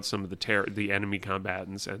clear out some of the enemy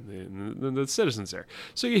combatants and the citizens there.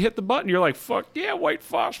 So you hit the button, you're like, fuck yeah, white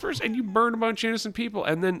phosphorus, and you burn a bunch of innocent people.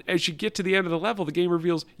 And then as you get to the end of the level, the game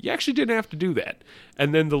reveals you actually didn't have to do that.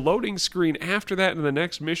 And then the loading screen after that in the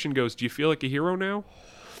next mission goes, do you feel like a hero now?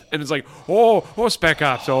 And it's like, oh, Spec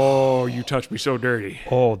Ops, oh, you touched me so dirty.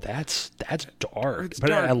 Oh, that's dark. It's but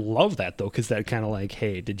dark. I love that though, because that kind of like,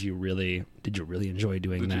 hey, did you really enjoy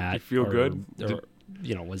doing that? Did you feel good?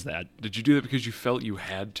 Was that? Did you do that because you felt you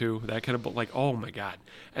had to? That kind of, like, oh my God.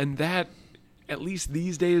 And that, at least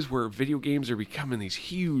these days where video games are becoming these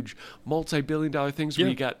huge multi-billion-dollar things where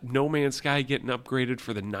you got No Man's Sky getting upgraded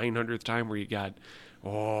for the 900th time, where you got,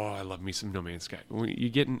 I love me some No Man's Sky.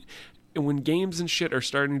 When games and shit are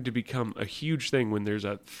starting to become a huge thing, when there's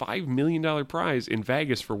a $5 million prize in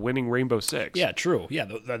Vegas for winning Rainbow Six. Yeah, true. Yeah,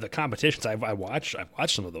 the competitions I've watched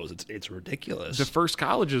some of those. It's ridiculous. The first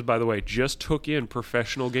colleges, by the way, just took in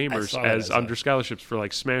professional gamers as under scholarships for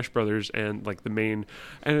like Smash Brothers and like the main.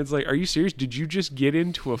 And it's like, are you serious? Did you just get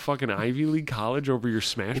into a fucking Ivy League college over your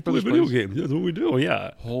Smash Brothers? Video games. That's what we do.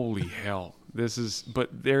 Yeah. Holy hell! But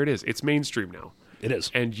there it is. It's mainstream now. It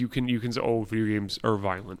is. And you can say, video games are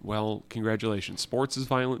violent. Well, congratulations. Sports is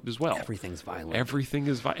violent as well. Everything's violent. Everything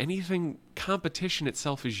is violent. Anything, competition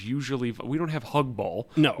itself is usually, we don't have hug ball.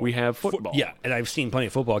 No. We have football. Yeah, and I've seen plenty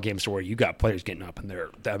of football games where you got players getting up and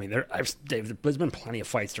there's been plenty of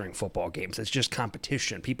fights during football games. It's just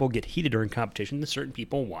competition. People get heated during competition, and certain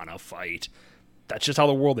people want to fight. That's just how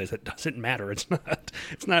the world is. It doesn't matter. It's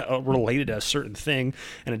not related to a certain thing,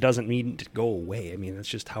 and it doesn't mean to go away. I mean, that's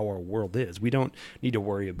just how our world is. We don't need to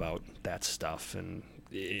worry about that stuff, and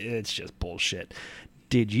it's just bullshit.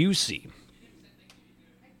 Did you see,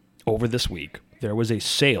 over this week, there was a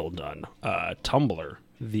sale done, Tumblr,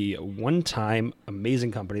 the one-time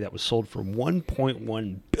amazing company that was sold for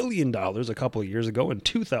 $1.1 billion a couple of years ago in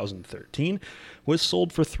 2013, was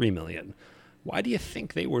sold for $3 million. Why do you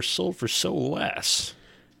think they were sold for so less?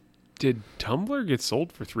 Did Tumblr get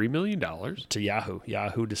sold for $3 million? To Yahoo.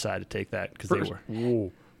 Yahoo decided to take that because they were.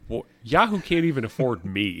 Whoa. Well, Yahoo can't even afford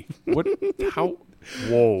me. What? How?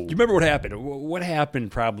 Whoa. You remember what happened? What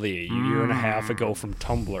happened probably a year and a half ago from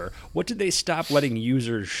Tumblr? What did they stop letting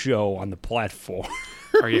users show on the platform?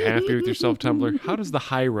 Are you happy with yourself, Tumblr? How does the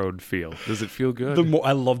high road feel? Does it feel good?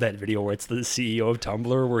 I love that video where it's the CEO of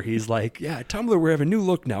Tumblr where he's like, yeah, Tumblr, we have a new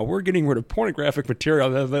look now. We're getting rid of pornographic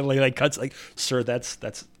material. And then like cuts like, sir, that's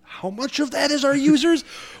how much of that is our users?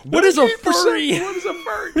 What is a furry? What is a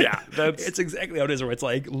furry? Yeah, it's exactly how it is. Where it's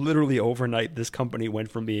like literally overnight, this company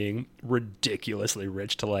went from being ridiculously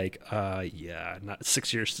rich to like, not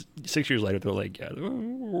 6 years. 6 years later, they're like, we're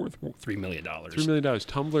worth $3 million. $3 million.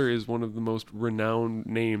 Tumblr is one of the most renowned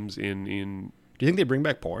names in. Do you think they bring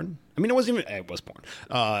back porn? I mean, it was porn.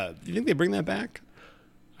 Do you think they bring that back?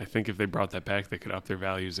 I think if they brought that back, they could up their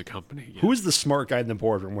value as a company. Yeah. Who is the smart guy in the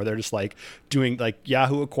boardroom where they're just like doing like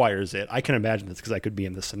Yahoo acquires it? I can imagine this because I could be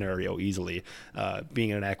in this scenario easily, being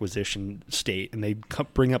in an acquisition state, and they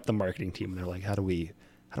bring up the marketing team and they're like, how do we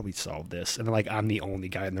solve this? And they're like, I'm the only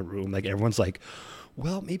guy in the room. Like everyone's like,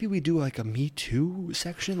 well, maybe we do like a Me Too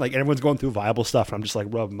section. Like everyone's going through viable stuff, and I'm just like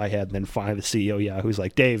rubbing my head. And then finally, the CEO Yahoo's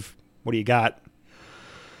like, Dave, what do you got?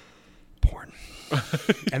 Porn.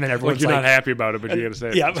 And then everyone's you're like, not happy about it, but you got to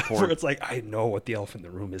say yeah, it's porn. it's like, I know what the elephant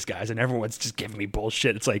in the room is, guys, and everyone's just giving me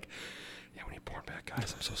bullshit. It's like, yeah, we need porn back,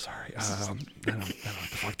 guys. I'm so sorry. I don't know what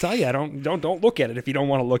the fuck to tell you. Don't look at it if you don't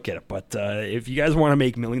want to look at it. But if you guys want to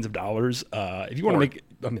make millions of dollars, if you want to make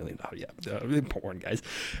 $1 million, porn, guys.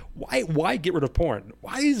 Why get rid of porn?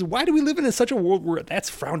 Why do we live in such a world where that's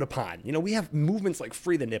frowned upon? You know, we have movements like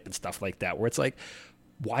Free the Nip and stuff like that, where it's like,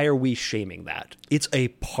 why are we shaming that? It's a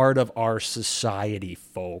part of our society,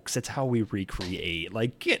 folks. It's how we recreate.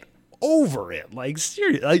 Like, get over it. Like,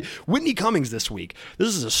 seriously. Like, Whitney Cummings this week. This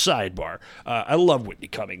is a sidebar. I love Whitney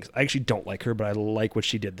Cummings. I actually don't like her, but I like what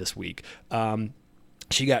she did this week.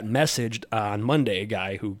 She got messaged on Monday, a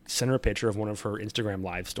guy who sent her a picture of one of her Instagram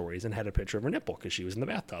live stories and had a picture of her nipple because she was in the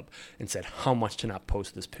bathtub and said, how much to not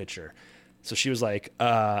post this picture? So she was like,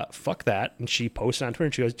 fuck that. And she posted on Twitter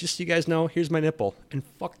and she goes, just so you guys know, here's my nipple. And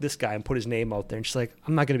fuck this guy, and put his name out there. And she's like,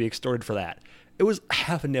 I'm not going to be extorted for that. It was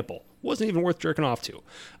half a nipple. Wasn't even worth jerking off to.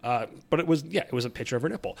 But it was a picture of her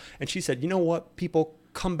nipple. And she said, you know what? People,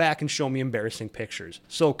 come back and show me embarrassing pictures.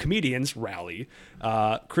 So comedians rally.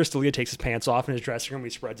 Chris D'Elia takes his pants off in his dressing room. He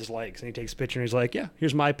spreads his legs and he takes a picture and he's like, yeah,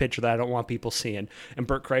 here's my picture that I don't want people seeing. And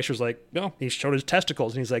Bert Kreischer's like, no, he showed his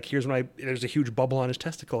testicles and he's like, there's a huge bubble on his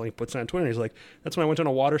testicle. And he puts it on Twitter and he's like, that's when I went on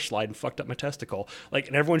a water slide and fucked up my testicle. Like,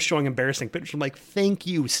 and everyone's showing embarrassing pictures. I'm like, thank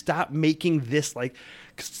you. Stop making this like,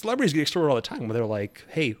 because celebrities get extorted all the time where they're like,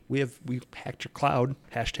 hey, we hacked your cloud,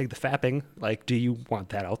 hashtag the fapping. Like, do you want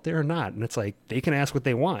that out there or not? And it's like, they can ask what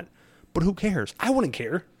they want, but who cares? I wouldn't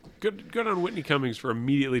care. Good on Whitney Cummings for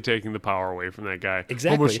immediately taking the power away from that guy.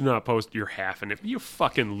 Exactly. How much to not post your half a nipple? You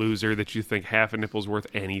fucking loser that you think half a nipple's worth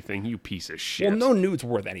anything. You piece of shit. Well, no nude's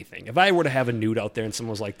worth anything. If I were to have a nude out there and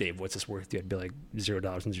someone was like, Dave, what's this worth? I'd be like,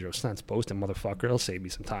 $0.00. Post it, motherfucker. It'll save me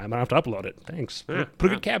some time. I don't have to upload it. Thanks. Yeah,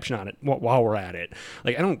 Put a good caption on it while we're at it.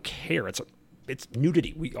 Like, I don't care. It's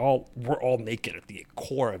nudity. We're all naked at the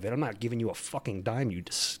core of it. I'm not giving you a fucking dime, you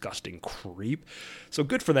disgusting creep. So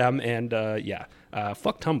good for them. And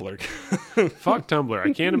fuck Tumblr. Fuck Tumblr.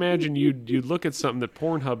 I can't imagine you'd look at something that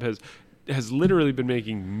Pornhub has literally been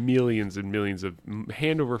making millions and millions of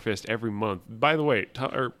hand over fist every month. By the way,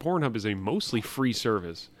 Pornhub is a mostly free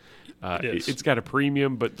service. It's got a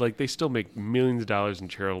premium, but like they still make millions of dollars in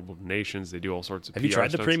charitable donations. They do all sorts of. Have you tried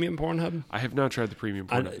the premium Pornhub? I have not tried the premium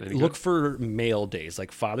Pornhub. Look for male days,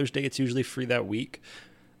 like Father's Day. It's usually free that week.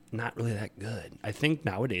 Not really that good. I think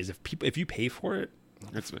nowadays, if you pay for it.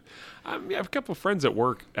 I have a couple of friends at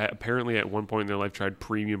work. Apparently, at one point in their life, tried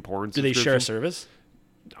premium porn. Do they share a service?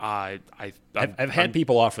 I've had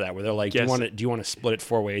people offer that where they're like, do you want to split it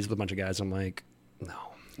 4 ways with a bunch of guys? I'm like, no.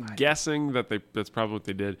 Guessing that's probably what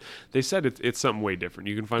they did. They said it's something way different.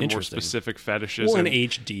 You can find more specific fetishes and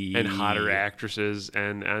HD and hotter actresses,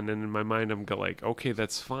 and then in my mind I'm like, okay,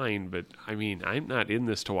 that's fine, but I mean, I'm not in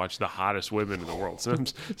this to watch the hottest women in the world.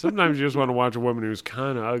 Sometimes you just want to watch a woman who's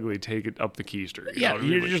kind of ugly take it up the keister.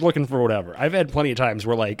 You're just looking for whatever. I've had plenty of times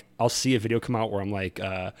where like I'll see a video come out where I'm like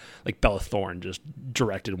Bella Thorne just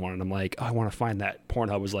directed one, and I'm like, oh, I want to find that.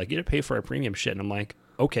 Pornhub was like, you got to pay for our premium shit, and I'm like,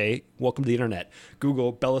 okay, welcome to the internet.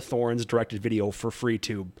 Google Bella Thorne's directed video for free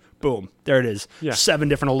tube. Boom. There it is. Yeah. 7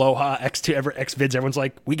 different Aloha X vids. Everyone's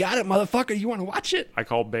like, we got it, motherfucker. You want to watch it? I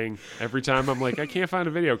call Bing. Every time I'm like, I can't find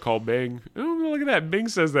a video, call Bing. Oh, look at that. Bing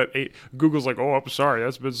says that. Google's like, oh, I'm sorry.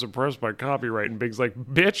 That's been suppressed by copyright. And Bing's like,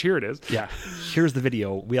 bitch, here it is. Yeah. Here's the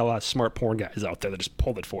video. We have a lot of smart porn guys out there that just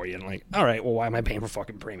pulled it for you. And like, all right, well, why am I paying for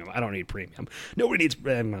fucking premium? I don't need premium. Nobody needs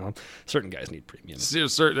premium. Certain guys need premium.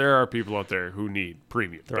 There are people out there who need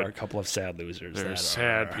premium. There are a couple of sad losers. There are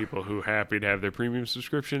sad people who are happy to have their premium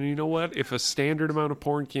subscription. And you know what? If a standard amount of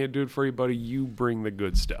porn can't do it for you, buddy, you bring the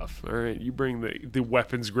good stuff. All right, you bring the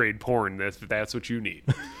weapons grade porn. That's what you need.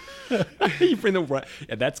 You bring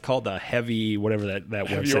that's called the heavy whatever that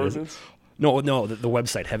heavy website ordinance? is. No, the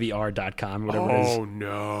website heavyr.com whatever it is. Oh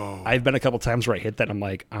no! I've been a couple times where I hit that and I'm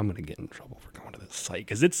like, I'm gonna get in trouble for going to this site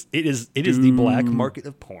because it is the black market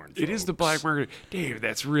of porn. Folks. It is the black market. Dave,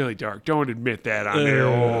 that's really dark. Don't admit that on there.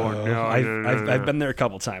 Oh no! I've been there a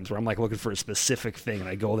couple times where I'm like looking for a specific thing and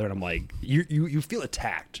I go there and I'm like, you feel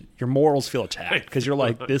attacked. Your morals feel attacked because you're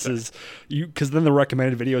like, this is you. Because then the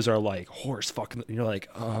recommended videos are like horse fucking. And you're like,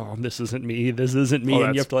 oh, this isn't me. This isn't me.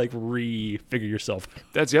 And you have to like refigure yourself.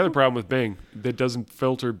 That's the other problem with Bing. That doesn't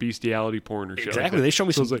filter bestiality porn or shit. Exactly. Like they show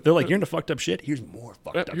me some. They're like, you're into fucked up shit. Here's more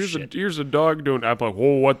fucked up shit. Here's a dog doing doing. I'm like,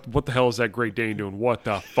 whoa, what the hell is that Great Dane doing? What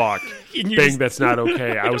the fuck? And Bing, that's not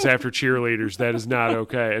okay. I was after cheerleaders. That is not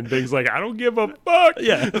okay. And Bing's like, I don't give a fuck.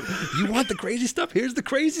 Yeah. You want the crazy stuff? Here's the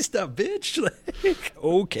crazy stuff, bitch. Like,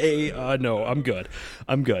 okay, no, I'm good.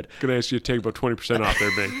 Gonna ask you to take about 20% off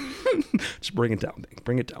there, Bing. Just bring it down, Bing.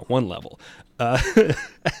 Bring it down one level.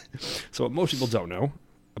 So what most people don't know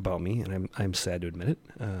about me, and I'm sad to admit it,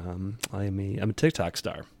 I'm a TikTok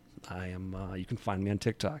star. I am. You can find me on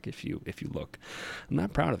TikTok if you look. I'm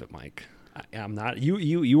not proud of it, Mike. I'm not.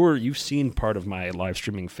 You've seen part of my live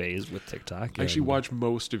streaming phase with TikTok. I actually watch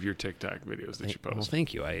most of your TikTok videos that you post. Well,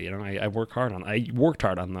 thank you. I worked hard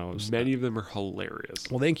on those. Many of them are hilarious.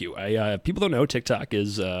 Well, thank you. People don't know TikTok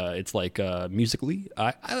is it's like Musically.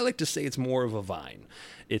 I like to say it's more of a Vine.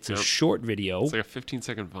 It's a short video. It's like a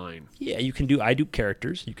 15-second Vine. Yeah, I do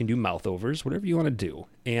characters. You can do mouth overs, whatever you want to do.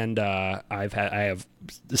 And I have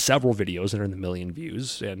several videos that are in the million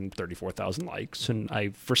views and 34,000 likes.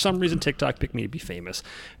 And for some reason, TikTok picked me to be famous,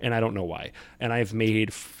 and I don't know why. And I've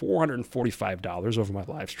made $445 over my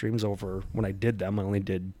live streams. Over when I did them, I only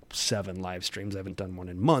did 7 live streams. I haven't done one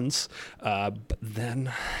in months. But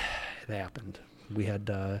then it happened. We had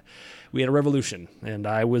a revolution, and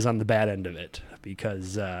I was on the bad end of it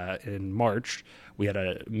because in March we had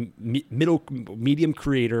a medium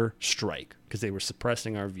creator strike because they were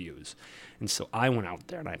suppressing our views, and so I went out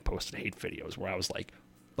there and I posted hate videos where I was like,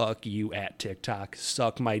 "Fuck you at TikTok,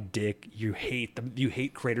 suck my dick. You hate them. You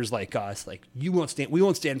hate creators like us. Like we won't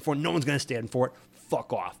stand for it. No one's gonna stand for it.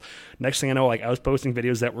 Fuck off." Next thing I know, like I was posting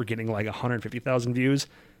videos that were getting like 150,000 views.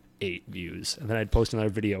 8 views, and then I'd post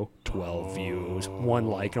another video, 12 views, 1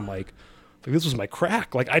 like. I'm like, this was my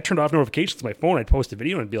crack. Like I turned off notifications on my phone. I'd post a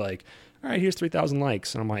video and it'd be like, all right, here's 3,000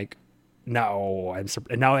 likes, and I'm like, no. And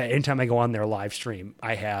now anytime I go on their live stream,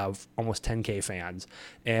 I have almost 10K fans,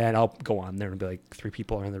 and I'll go on there and be like, 3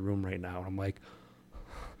 people are in the room right now, and I'm like,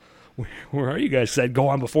 where are you guys? Because I'd go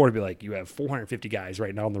on before to be like, you have 450 guys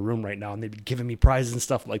right now in the room right now, and they'd be giving me prizes and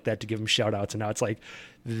stuff like that to give them shout outs, and now it's like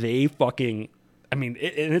they fucking. I mean,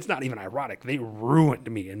 and it's not even ironic. They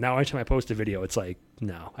ruined me. And now every time I post a video, it's like,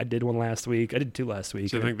 no, I did one last week. I did 2 last week.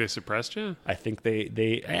 So you think they suppressed you? I think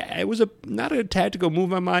it was not a tactical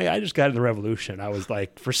move on I just got in the revolution. I was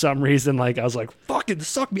like, for some reason, like, I was like, fucking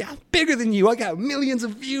suck me. I'm bigger than you. I got millions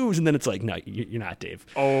of views. And then it's like, no, you're not, Dave.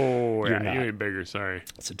 Oh, yeah, you ain't bigger. Sorry.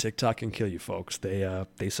 So TikTok can kill you, folks. They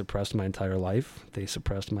suppressed my entire life. They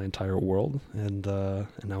suppressed my entire world. And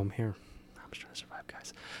now I'm here. I'm just trying to survive,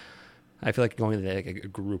 guys. I feel like going to like a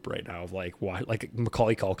group right now of like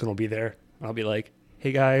Macaulay Culkin will be there. I'll be like,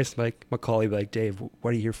 hey guys, like Macaulay will be like, Dave,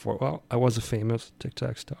 what are you here for? Well, I was a famous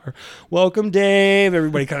TikTok star. Welcome, Dave.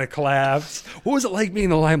 Everybody kind of claps. What was it like being in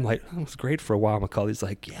the limelight? Oh, it was great for a while. Macaulay's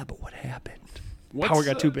like, yeah, but what happened? Power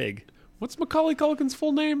got too big. What's Macaulay Culkin's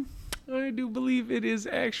full name? I do believe it is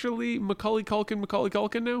actually Macaulay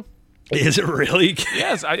Culkin now. Is it really?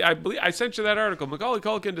 Yes, I believe I sent you that article. Macaulay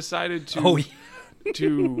Culkin decided to. Oh, yeah.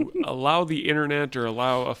 to allow the internet or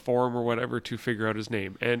allow a forum or whatever to figure out his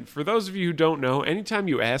name. And for those of you who don't know, anytime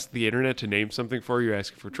you ask the internet to name something for you, you're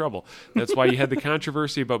asking for trouble. That's why you had the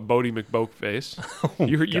controversy about Bodie McBokeface.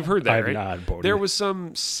 You've heard that, right? Not, Bodie. There was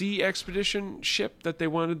some sea expedition ship that they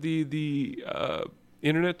wanted the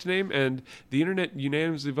internet to name, and the internet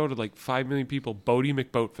unanimously voted like 5 million people Bodie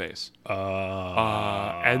McBoatface.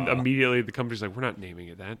 And immediately the company's like, we're not naming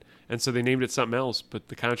it that. And so they named it something else, but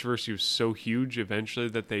the controversy was so huge eventually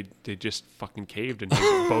that they just fucking caved and named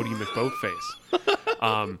it Bodie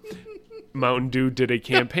McBoatface. Mountain Dew did a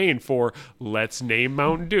campaign for let's name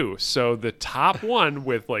Mountain Dew. So the top one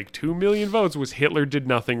with like 2 million votes was Hitler Did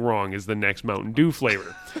Nothing Wrong is the next Mountain Dew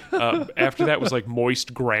flavor. After that was like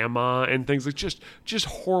Moist Grandma and things like just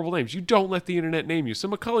horrible names. You don't let the internet name you. So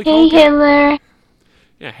Macaulay Culkin. Hey Hitler.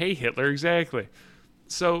 Yeah, hey Hitler, exactly.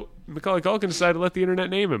 So Macaulay Culkin decided to let the internet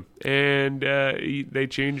name him, and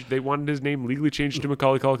they wanted his name legally changed to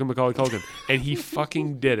Macaulay Culkin, and he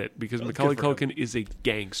fucking did it because Macaulay Culkin is a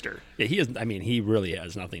gangster. Yeah, he is. I mean, he really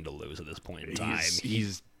has nothing to lose at this point in time.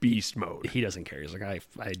 He's beast mode. He doesn't care. He's like,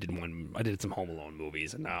 I did some Home Alone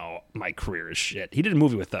movies, and now my career is shit. He did a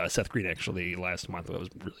movie with Seth Green actually last month that was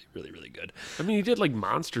really, really, really good. I mean, he did like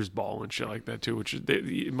Monsters Ball and shit like that too.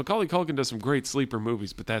 Macaulay Culkin does some great sleeper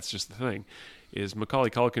movies, but that's just the thing. Is Macaulay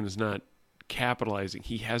Culkin is not capitalizing.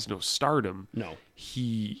 He has no stardom. No.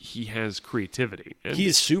 He has creativity. And he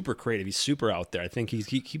is super creative. He's super out there. I think he'd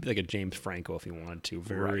be like a James Franco if he wanted to.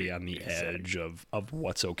 Very on the edge of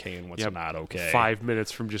what's okay and what's not okay. 5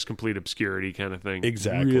 minutes from just complete obscurity kind of thing.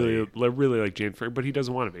 Exactly. Really like James Franco, but he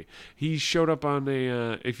doesn't want to be. He showed up on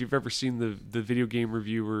a, if you've ever seen the video game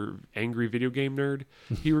reviewer, Angry Video Game Nerd,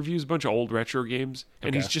 he reviews a bunch of old retro games,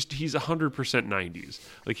 and he's 100% 90s.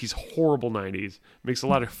 Like, he's horrible 90s. Makes a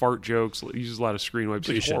lot of fart jokes, uses a lot of screen wipes.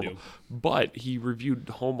 He's horrible. But he reviewed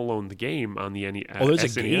Home Alone the game on the SNES. Oh, there's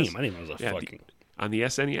a game. I didn't know it was a fucking... on the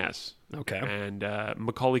SNES. Okay. And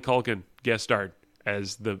Macaulay Culkin guest starred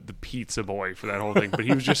as the pizza boy for that whole thing. But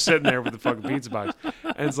he was just sitting there with the fucking pizza box.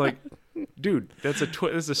 And it's like, dude, that's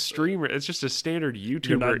a streamer. It's just a standard YouTuber.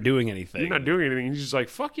 You're not doing anything. You're not doing anything. He's just like,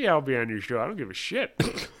 fuck yeah, I'll be on your show. I don't give a shit.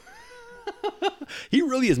 He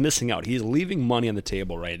really is missing out. He is leaving money on the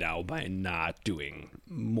table right now by not doing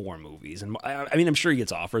more movies. And I mean, I'm sure he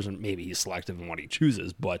gets offers, and maybe he's selective in what he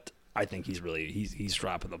chooses, but I think he's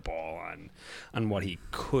dropping the ball on what he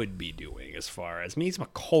could be doing as far as, I mean, he's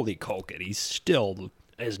Macaulay Culkin. He's still,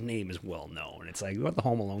 his name is well known. It's like, what, the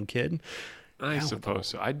Home Alone kid? I suppose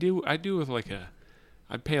so. I do with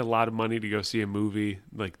I'd pay a lot of money to go see a movie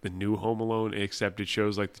like the new Home Alone, except it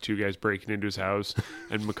shows like the two guys breaking into his house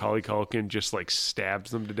and Macaulay Culkin just like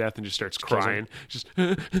stabs them to death and just starts crying. Just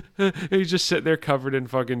he's just sitting there covered in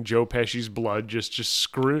fucking Joe Pesci's blood, just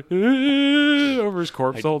screw over his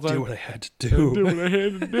corpse the whole time. Do what I had to do. Do what I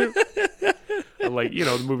had to do. Like, you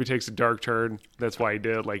know, the movie takes a dark turn. That's why he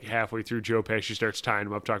did it. Like, halfway through, Joe Pesci starts tying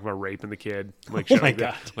him up, talking about raping the kid. Like, oh my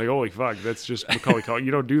God. Like, holy fuck, that's just Macaulay Culkin.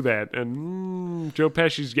 You don't do that. And Joe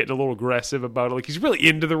Pesci's getting a little aggressive about it. Like, he's really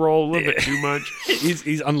into the role a little bit too much.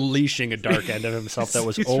 He's unleashing a dark end of himself that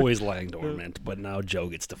was always lying dormant, but now Joe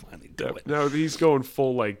gets to finally do it. Now he's going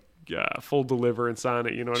full, like, full deliverance on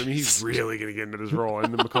it, you know what I mean? He's really going to get into this role.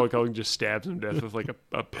 And then Macaulay Culkin just stabs him to death with like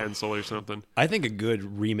a pencil or something. I think a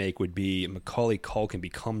good remake would be Macaulay Culkin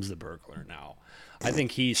becomes the burglar now. I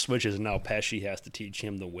think he switches, and now Pesci has to teach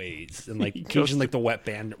him the ways and like teach him like the wet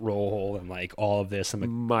bandit role and like all of this. And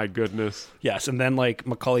my goodness, yes. And then like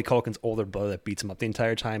Macaulay Culkin's older brother that beats him up the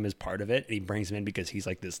entire time is part of it, and he brings him in because he's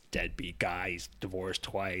like this deadbeat guy. He's divorced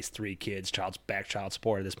twice, 3 kids, child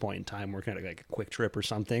support at this point in time, working at like a Quick Trip or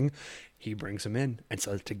something. He brings him in, and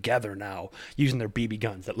so together now, using their BB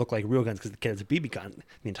guns that look like real guns because the kid has a BB gun.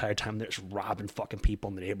 The entire time they're just robbing fucking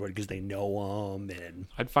people in the neighborhood because they know them. And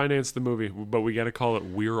I'd finance the movie, but we got to call it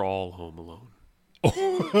 "We're All Home Alone."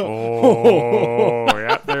 Oh,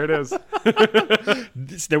 yeah, there it is.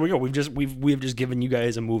 There we go. We've just given you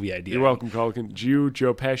guys a movie idea. You're welcome, Culkin.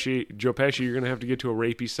 Joe Pesci, you're gonna have to get to a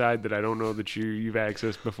rapey side that I don't know that you've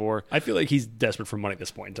accessed before. I feel like he's desperate for money at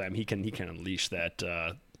this point in time. He can unleash that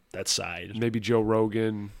side. Maybe Joe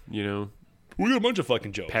Rogan, you know. We got a bunch of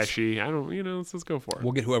fucking Joes. Pesci, I don't, you know, let's go for it.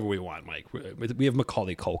 We'll get whoever we want, Mike. We have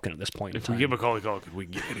Macaulay Culkin at this point in time. If we get Macaulay Culkin, we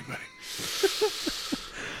can get anybody.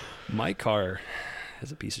 My car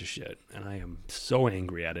is a piece of shit, and I am so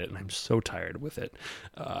angry at it, and I'm so tired with it.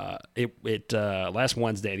 Last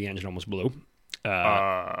Wednesday, the engine almost blew.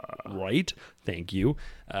 Right? Thank you.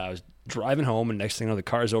 I was driving home, and next thing you know, the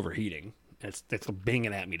car's overheating. It's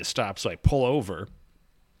binging at me to stop, so I pull over.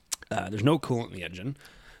 There's no coolant in the engine.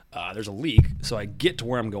 There's a leak, so I get to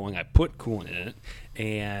where I'm going. I put coolant in it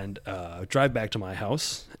and drive back to my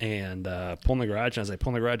house and pull in the garage. And as I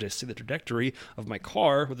pull in the garage, I see the trajectory of my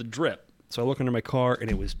car with a drip. So I look under my car, and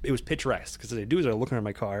it was picturesque because what I do is I look under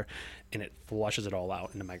my car, and it flushes it all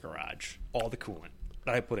out into my garage, all the coolant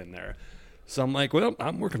that I put in there. So I'm like, well,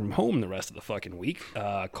 I'm working from home the rest of the fucking week.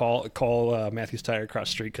 Call Matthew's Tire across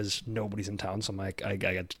the street because nobody's in town. So I'm like, I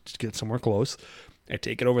got to get somewhere close. I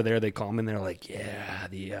take it over there. They call me, and they're like, yeah,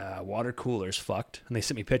 the water cooler's fucked. And they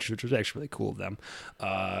sent me pictures, which was actually really cool of them.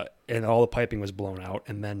 And all the piping was blown out.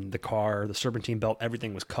 And then the car, the serpentine belt,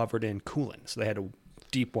 everything was covered in coolant. So they had to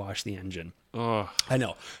deep wash the engine. Oh, I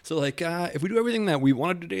know. So like, if we do everything that we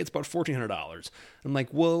wanted today, it's about $1,400. I'm like,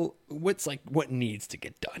 well, what needs to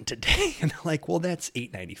get done today? And they're like, well, that's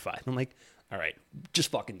 $895. I'm like, all right,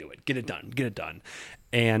 just fucking do it. Get it done.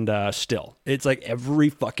 And still, it's like every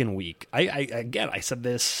fucking week. I said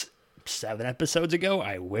this 7 episodes ago.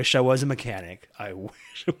 I wish I was a mechanic. I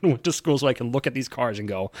wish I went to school so I can look at these cars and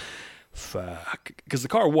go, fuck. Because the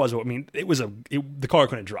car was, the car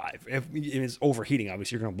couldn't drive. If it was overheating,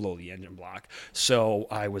 obviously, you're going to blow the engine block. So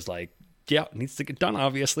I was like, yeah, it needs to get done.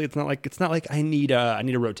 Obviously, it's not like I need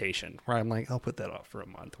a rotation where I'm like, I'll put that off for a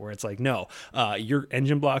month. Where it's like, no, your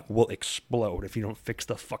engine block will explode if you don't fix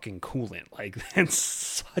the fucking coolant. Like, that's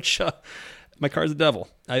such a My car's the devil.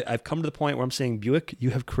 I've come to the point where I'm saying, Buick,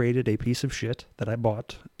 you have created a piece of shit that I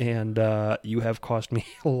bought, and you have cost me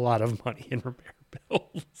a lot of money in repair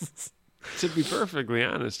bills. To be perfectly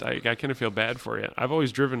honest, I kind of feel bad for you. I've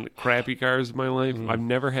always driven crappy cars in my life. I've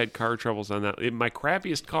never had car troubles on that. My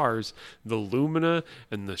crappiest cars, the Lumina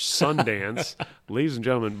and the Sundance. Ladies and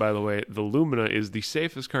gentlemen, by the way, the Lumina is the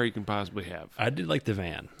safest car you can possibly have. I did like the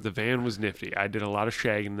van. The van was nifty. I did a lot of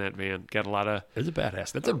shagging in that van. Got a lot of... It was a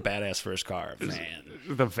badass. That's a badass first car. Van.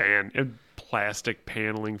 The van. And plastic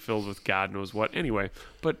paneling filled with God knows what. Anyway,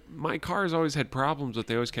 but my cars always had problems, but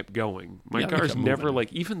they always kept going. My cars never,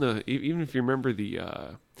 like, even if you remember the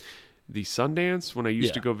Sundance, when I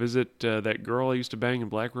used to go visit that girl I used to bang in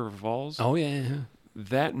Black River Falls. Oh, yeah.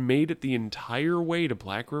 That made it the entire way to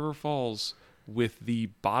Black River Falls with the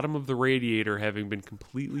bottom of the radiator having been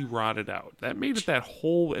completely rotted out. That made it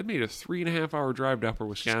it made a 3.5 hour drive to Upper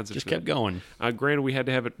Wisconsin. Just kept going. Granted, we had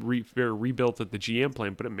to have it rebuilt at the GM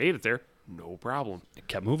plant, but it made it there. No problem. It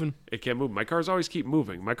kept moving. My cars always keep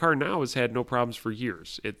moving. My car now has had no problems for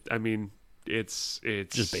years. It's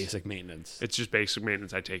just basic maintenance. It's just basic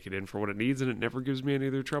maintenance. I take it in for what it needs, and it never gives me any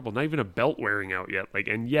other trouble. Not even a belt wearing out yet.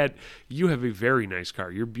 And yet you have a very nice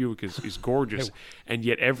car. Your Buick is gorgeous, and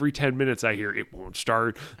yet every 10 minutes I hear it won't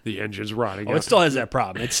start. The engine's rotting out. It still has that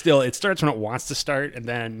problem. It starts when it wants to start, and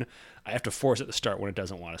then I have to force it to start when it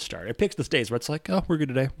doesn't want to start. It picks the days where it's like, oh, we're good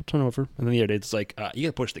today. We'll turn over. And then the other day it's like, you got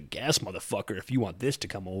to push the gas, motherfucker, if you want this to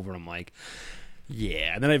come over. And I'm like,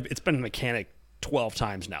 yeah. And then it's been a mechanic 12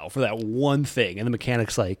 times now for that one thing. And the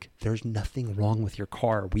mechanic's like, there's nothing wrong with your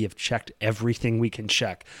car. We have checked everything we can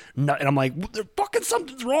check. And I'm like, fucking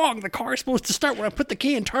something's wrong. The car is supposed to start when I put the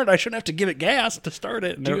key in turn. I shouldn't have to give it gas to start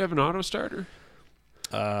it. Do you have an auto starter?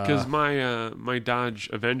 Because my Dodge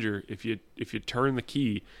Avenger, if you turn the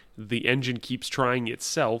key, the engine keeps trying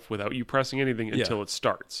itself without you pressing anything until it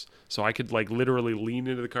starts. So I could literally lean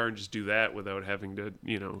into the car and just do that without having to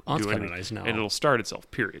do anything. Nice now. And it'll start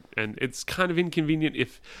itself. Period. And it's kind of inconvenient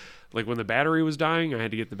if. Like when the battery was dying, I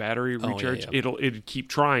had to get the battery recharged. It'd keep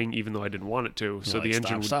trying even though I didn't want it to. So the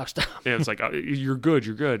engine would stop. Yeah, it's like you're good,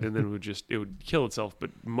 and then it would kill itself.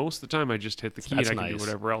 But most of the time, I just hit the key and I can do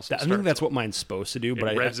whatever else. I think that's what mine's supposed to do.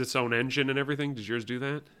 But it revs its own engine and everything. Does yours do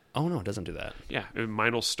that? Oh no, it doesn't do that. Yeah,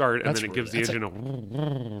 mine will start and then it gives the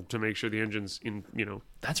engine to make sure the engine's in.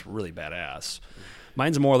 That's really badass.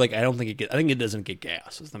 Mine's more like I think it doesn't get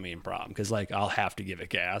gas is the main problem because I'll have to give it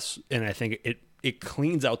gas and I think it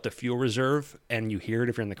cleans out the fuel reserve and you hear it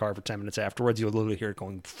if you're in the car for 10 minutes afterwards. You'll literally hear it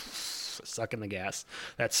going sucking the gas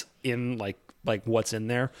that's in like what's in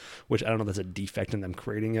there, which I don't know if that's a defect in them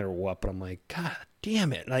creating it or what, but I'm like, God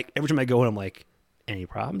damn it. Like every time I go in, I'm like, any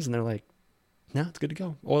problems? And they're like, no, it's good to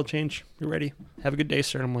go. Oil change. You're ready. Have a good day,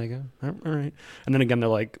 sir. And I'm like, all right. And then again, they're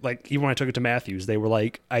like even when I took it to Matthews, they were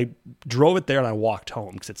like, I drove it there and I walked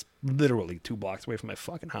home because it's literally 2 blocks away from my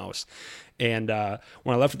fucking house. And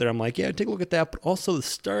when I left it there, I'm like, yeah, take a look at that. But also the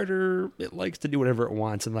starter, it likes to do whatever it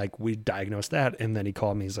wants. And we diagnosed that. And then he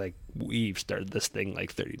called me. He's like, we've started this thing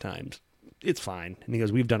 30 times. It's fine. And he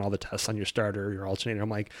goes, we've done all the tests on your starter, your alternator. I'm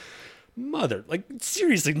like,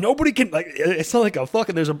 seriously, nobody can, it's not like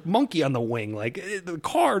there's a monkey on the wing. The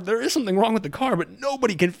car, there is something wrong with the car, but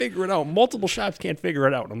nobody can figure it out. Multiple shops can't figure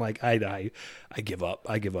it out. And I'm like, I give up.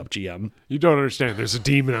 I give up, GM. You don't understand. There's a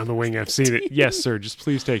demon on the wing. I've seen it. Yes, sir. Just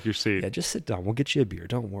please take your seat. Yeah, just sit down. We'll get you a beer.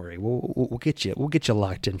 Don't worry. We'll get you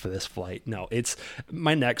locked in for this flight. No, it's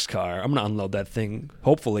my next car. I'm going to unload that thing,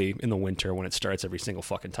 hopefully in the winter when it starts every single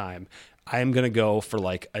fucking time. I'm going to go for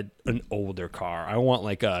an older car. I want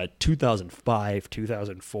a 2005,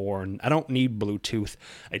 2004, and I don't need Bluetooth.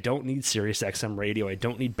 I don't need Sirius XM radio. I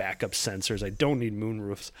don't need backup sensors. I don't need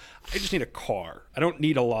moonroofs. I just need a car. I don't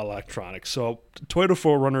need a lot of electronics. So Toyota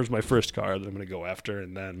 4Runner is my first car that I'm going to go after,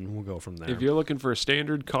 and then we'll go from there. If you're looking for a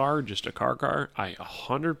standard car, just a car, I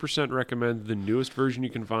 100% recommend the newest version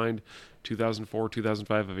you can find, 2004,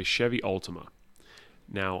 2005, of a Chevy Altima.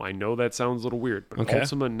 Now, I know that sounds a little weird, but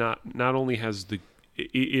Altima not only has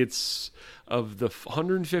it's of the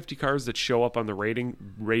 150 cars that show up on the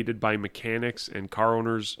rated by mechanics and car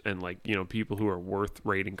owners and people who are worth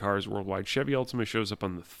rating cars worldwide, Chevy Altima shows up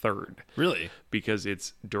on the 3rd. Really? Because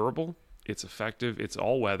it's durable, it's effective, it's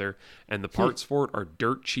all weather, and the parts for it are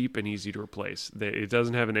dirt cheap and easy to replace. It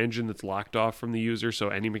doesn't have an engine that's locked off from the user, so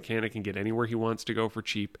any mechanic can get anywhere he wants to go for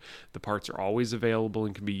cheap. The parts are always available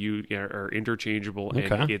and can be used or interchangeable,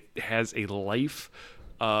 and it has a life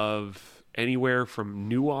of anywhere from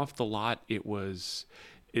new off the lot.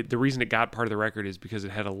 The reason it got part of the record is because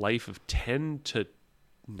it had a life of 10 to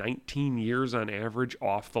 19 years on average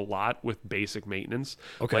off the lot with basic maintenance.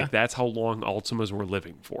 Okay. Like that's how long Altimas were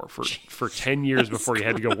living for 10 years before you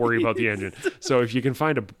had to go worry about the engine. So if you can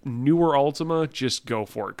find a newer Altima, just go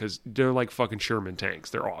for it because they're like fucking Sherman tanks.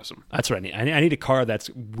 They're awesome. That's what I need. I need a car that's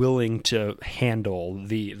willing to handle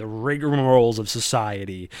the rigmaroles of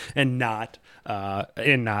society and not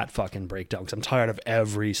fucking break down. Because I'm tired of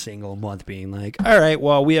every single month being like, all right,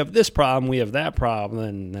 well, we have this problem, we have that problem,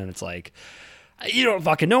 and then it's like, you don't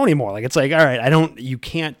fucking know anymore. Like, it's like, all right, you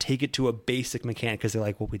can't take it to a basic mechanic because they're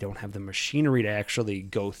like, well, we don't have the machinery to actually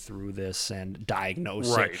go through this and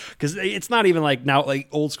diagnose it. Because it's not even like now, like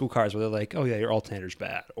old school cars where they're like, oh yeah, your alternator's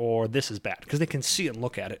bad or this is bad because they can see it and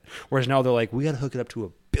look at it. Whereas now they're like, we got to hook it up to a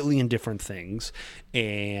billion different things.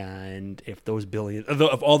 And if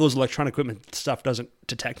all those electronic equipment stuff doesn't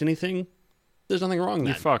detect anything, there's nothing wrong with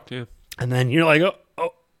You're that. fucked, yeah. And then you're like,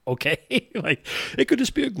 oh, okay. Like, it could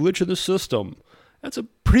just be a glitch in the system. That's a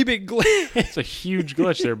pretty big glitch. It's a huge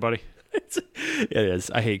glitch there, buddy. It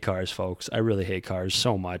is. I hate cars, folks. I really hate cars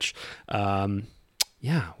so much.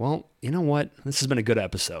 Yeah, well, you know what? This has been a good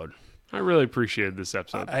episode. I really appreciated this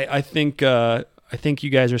episode. I think you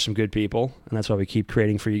guys are some good people, and that's why we keep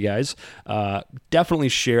creating for you guys. Definitely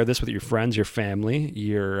share this with your friends, your family,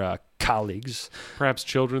 your colleagues. Perhaps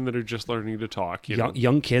children that are just learning to talk.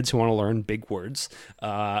 Young kids who want to learn big words.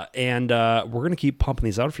 And we're going to keep pumping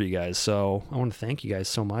these out for you guys. So I want to thank you guys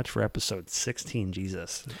so much for episode 16.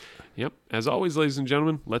 Jesus. Yep. As always, ladies and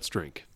gentlemen, let's drink.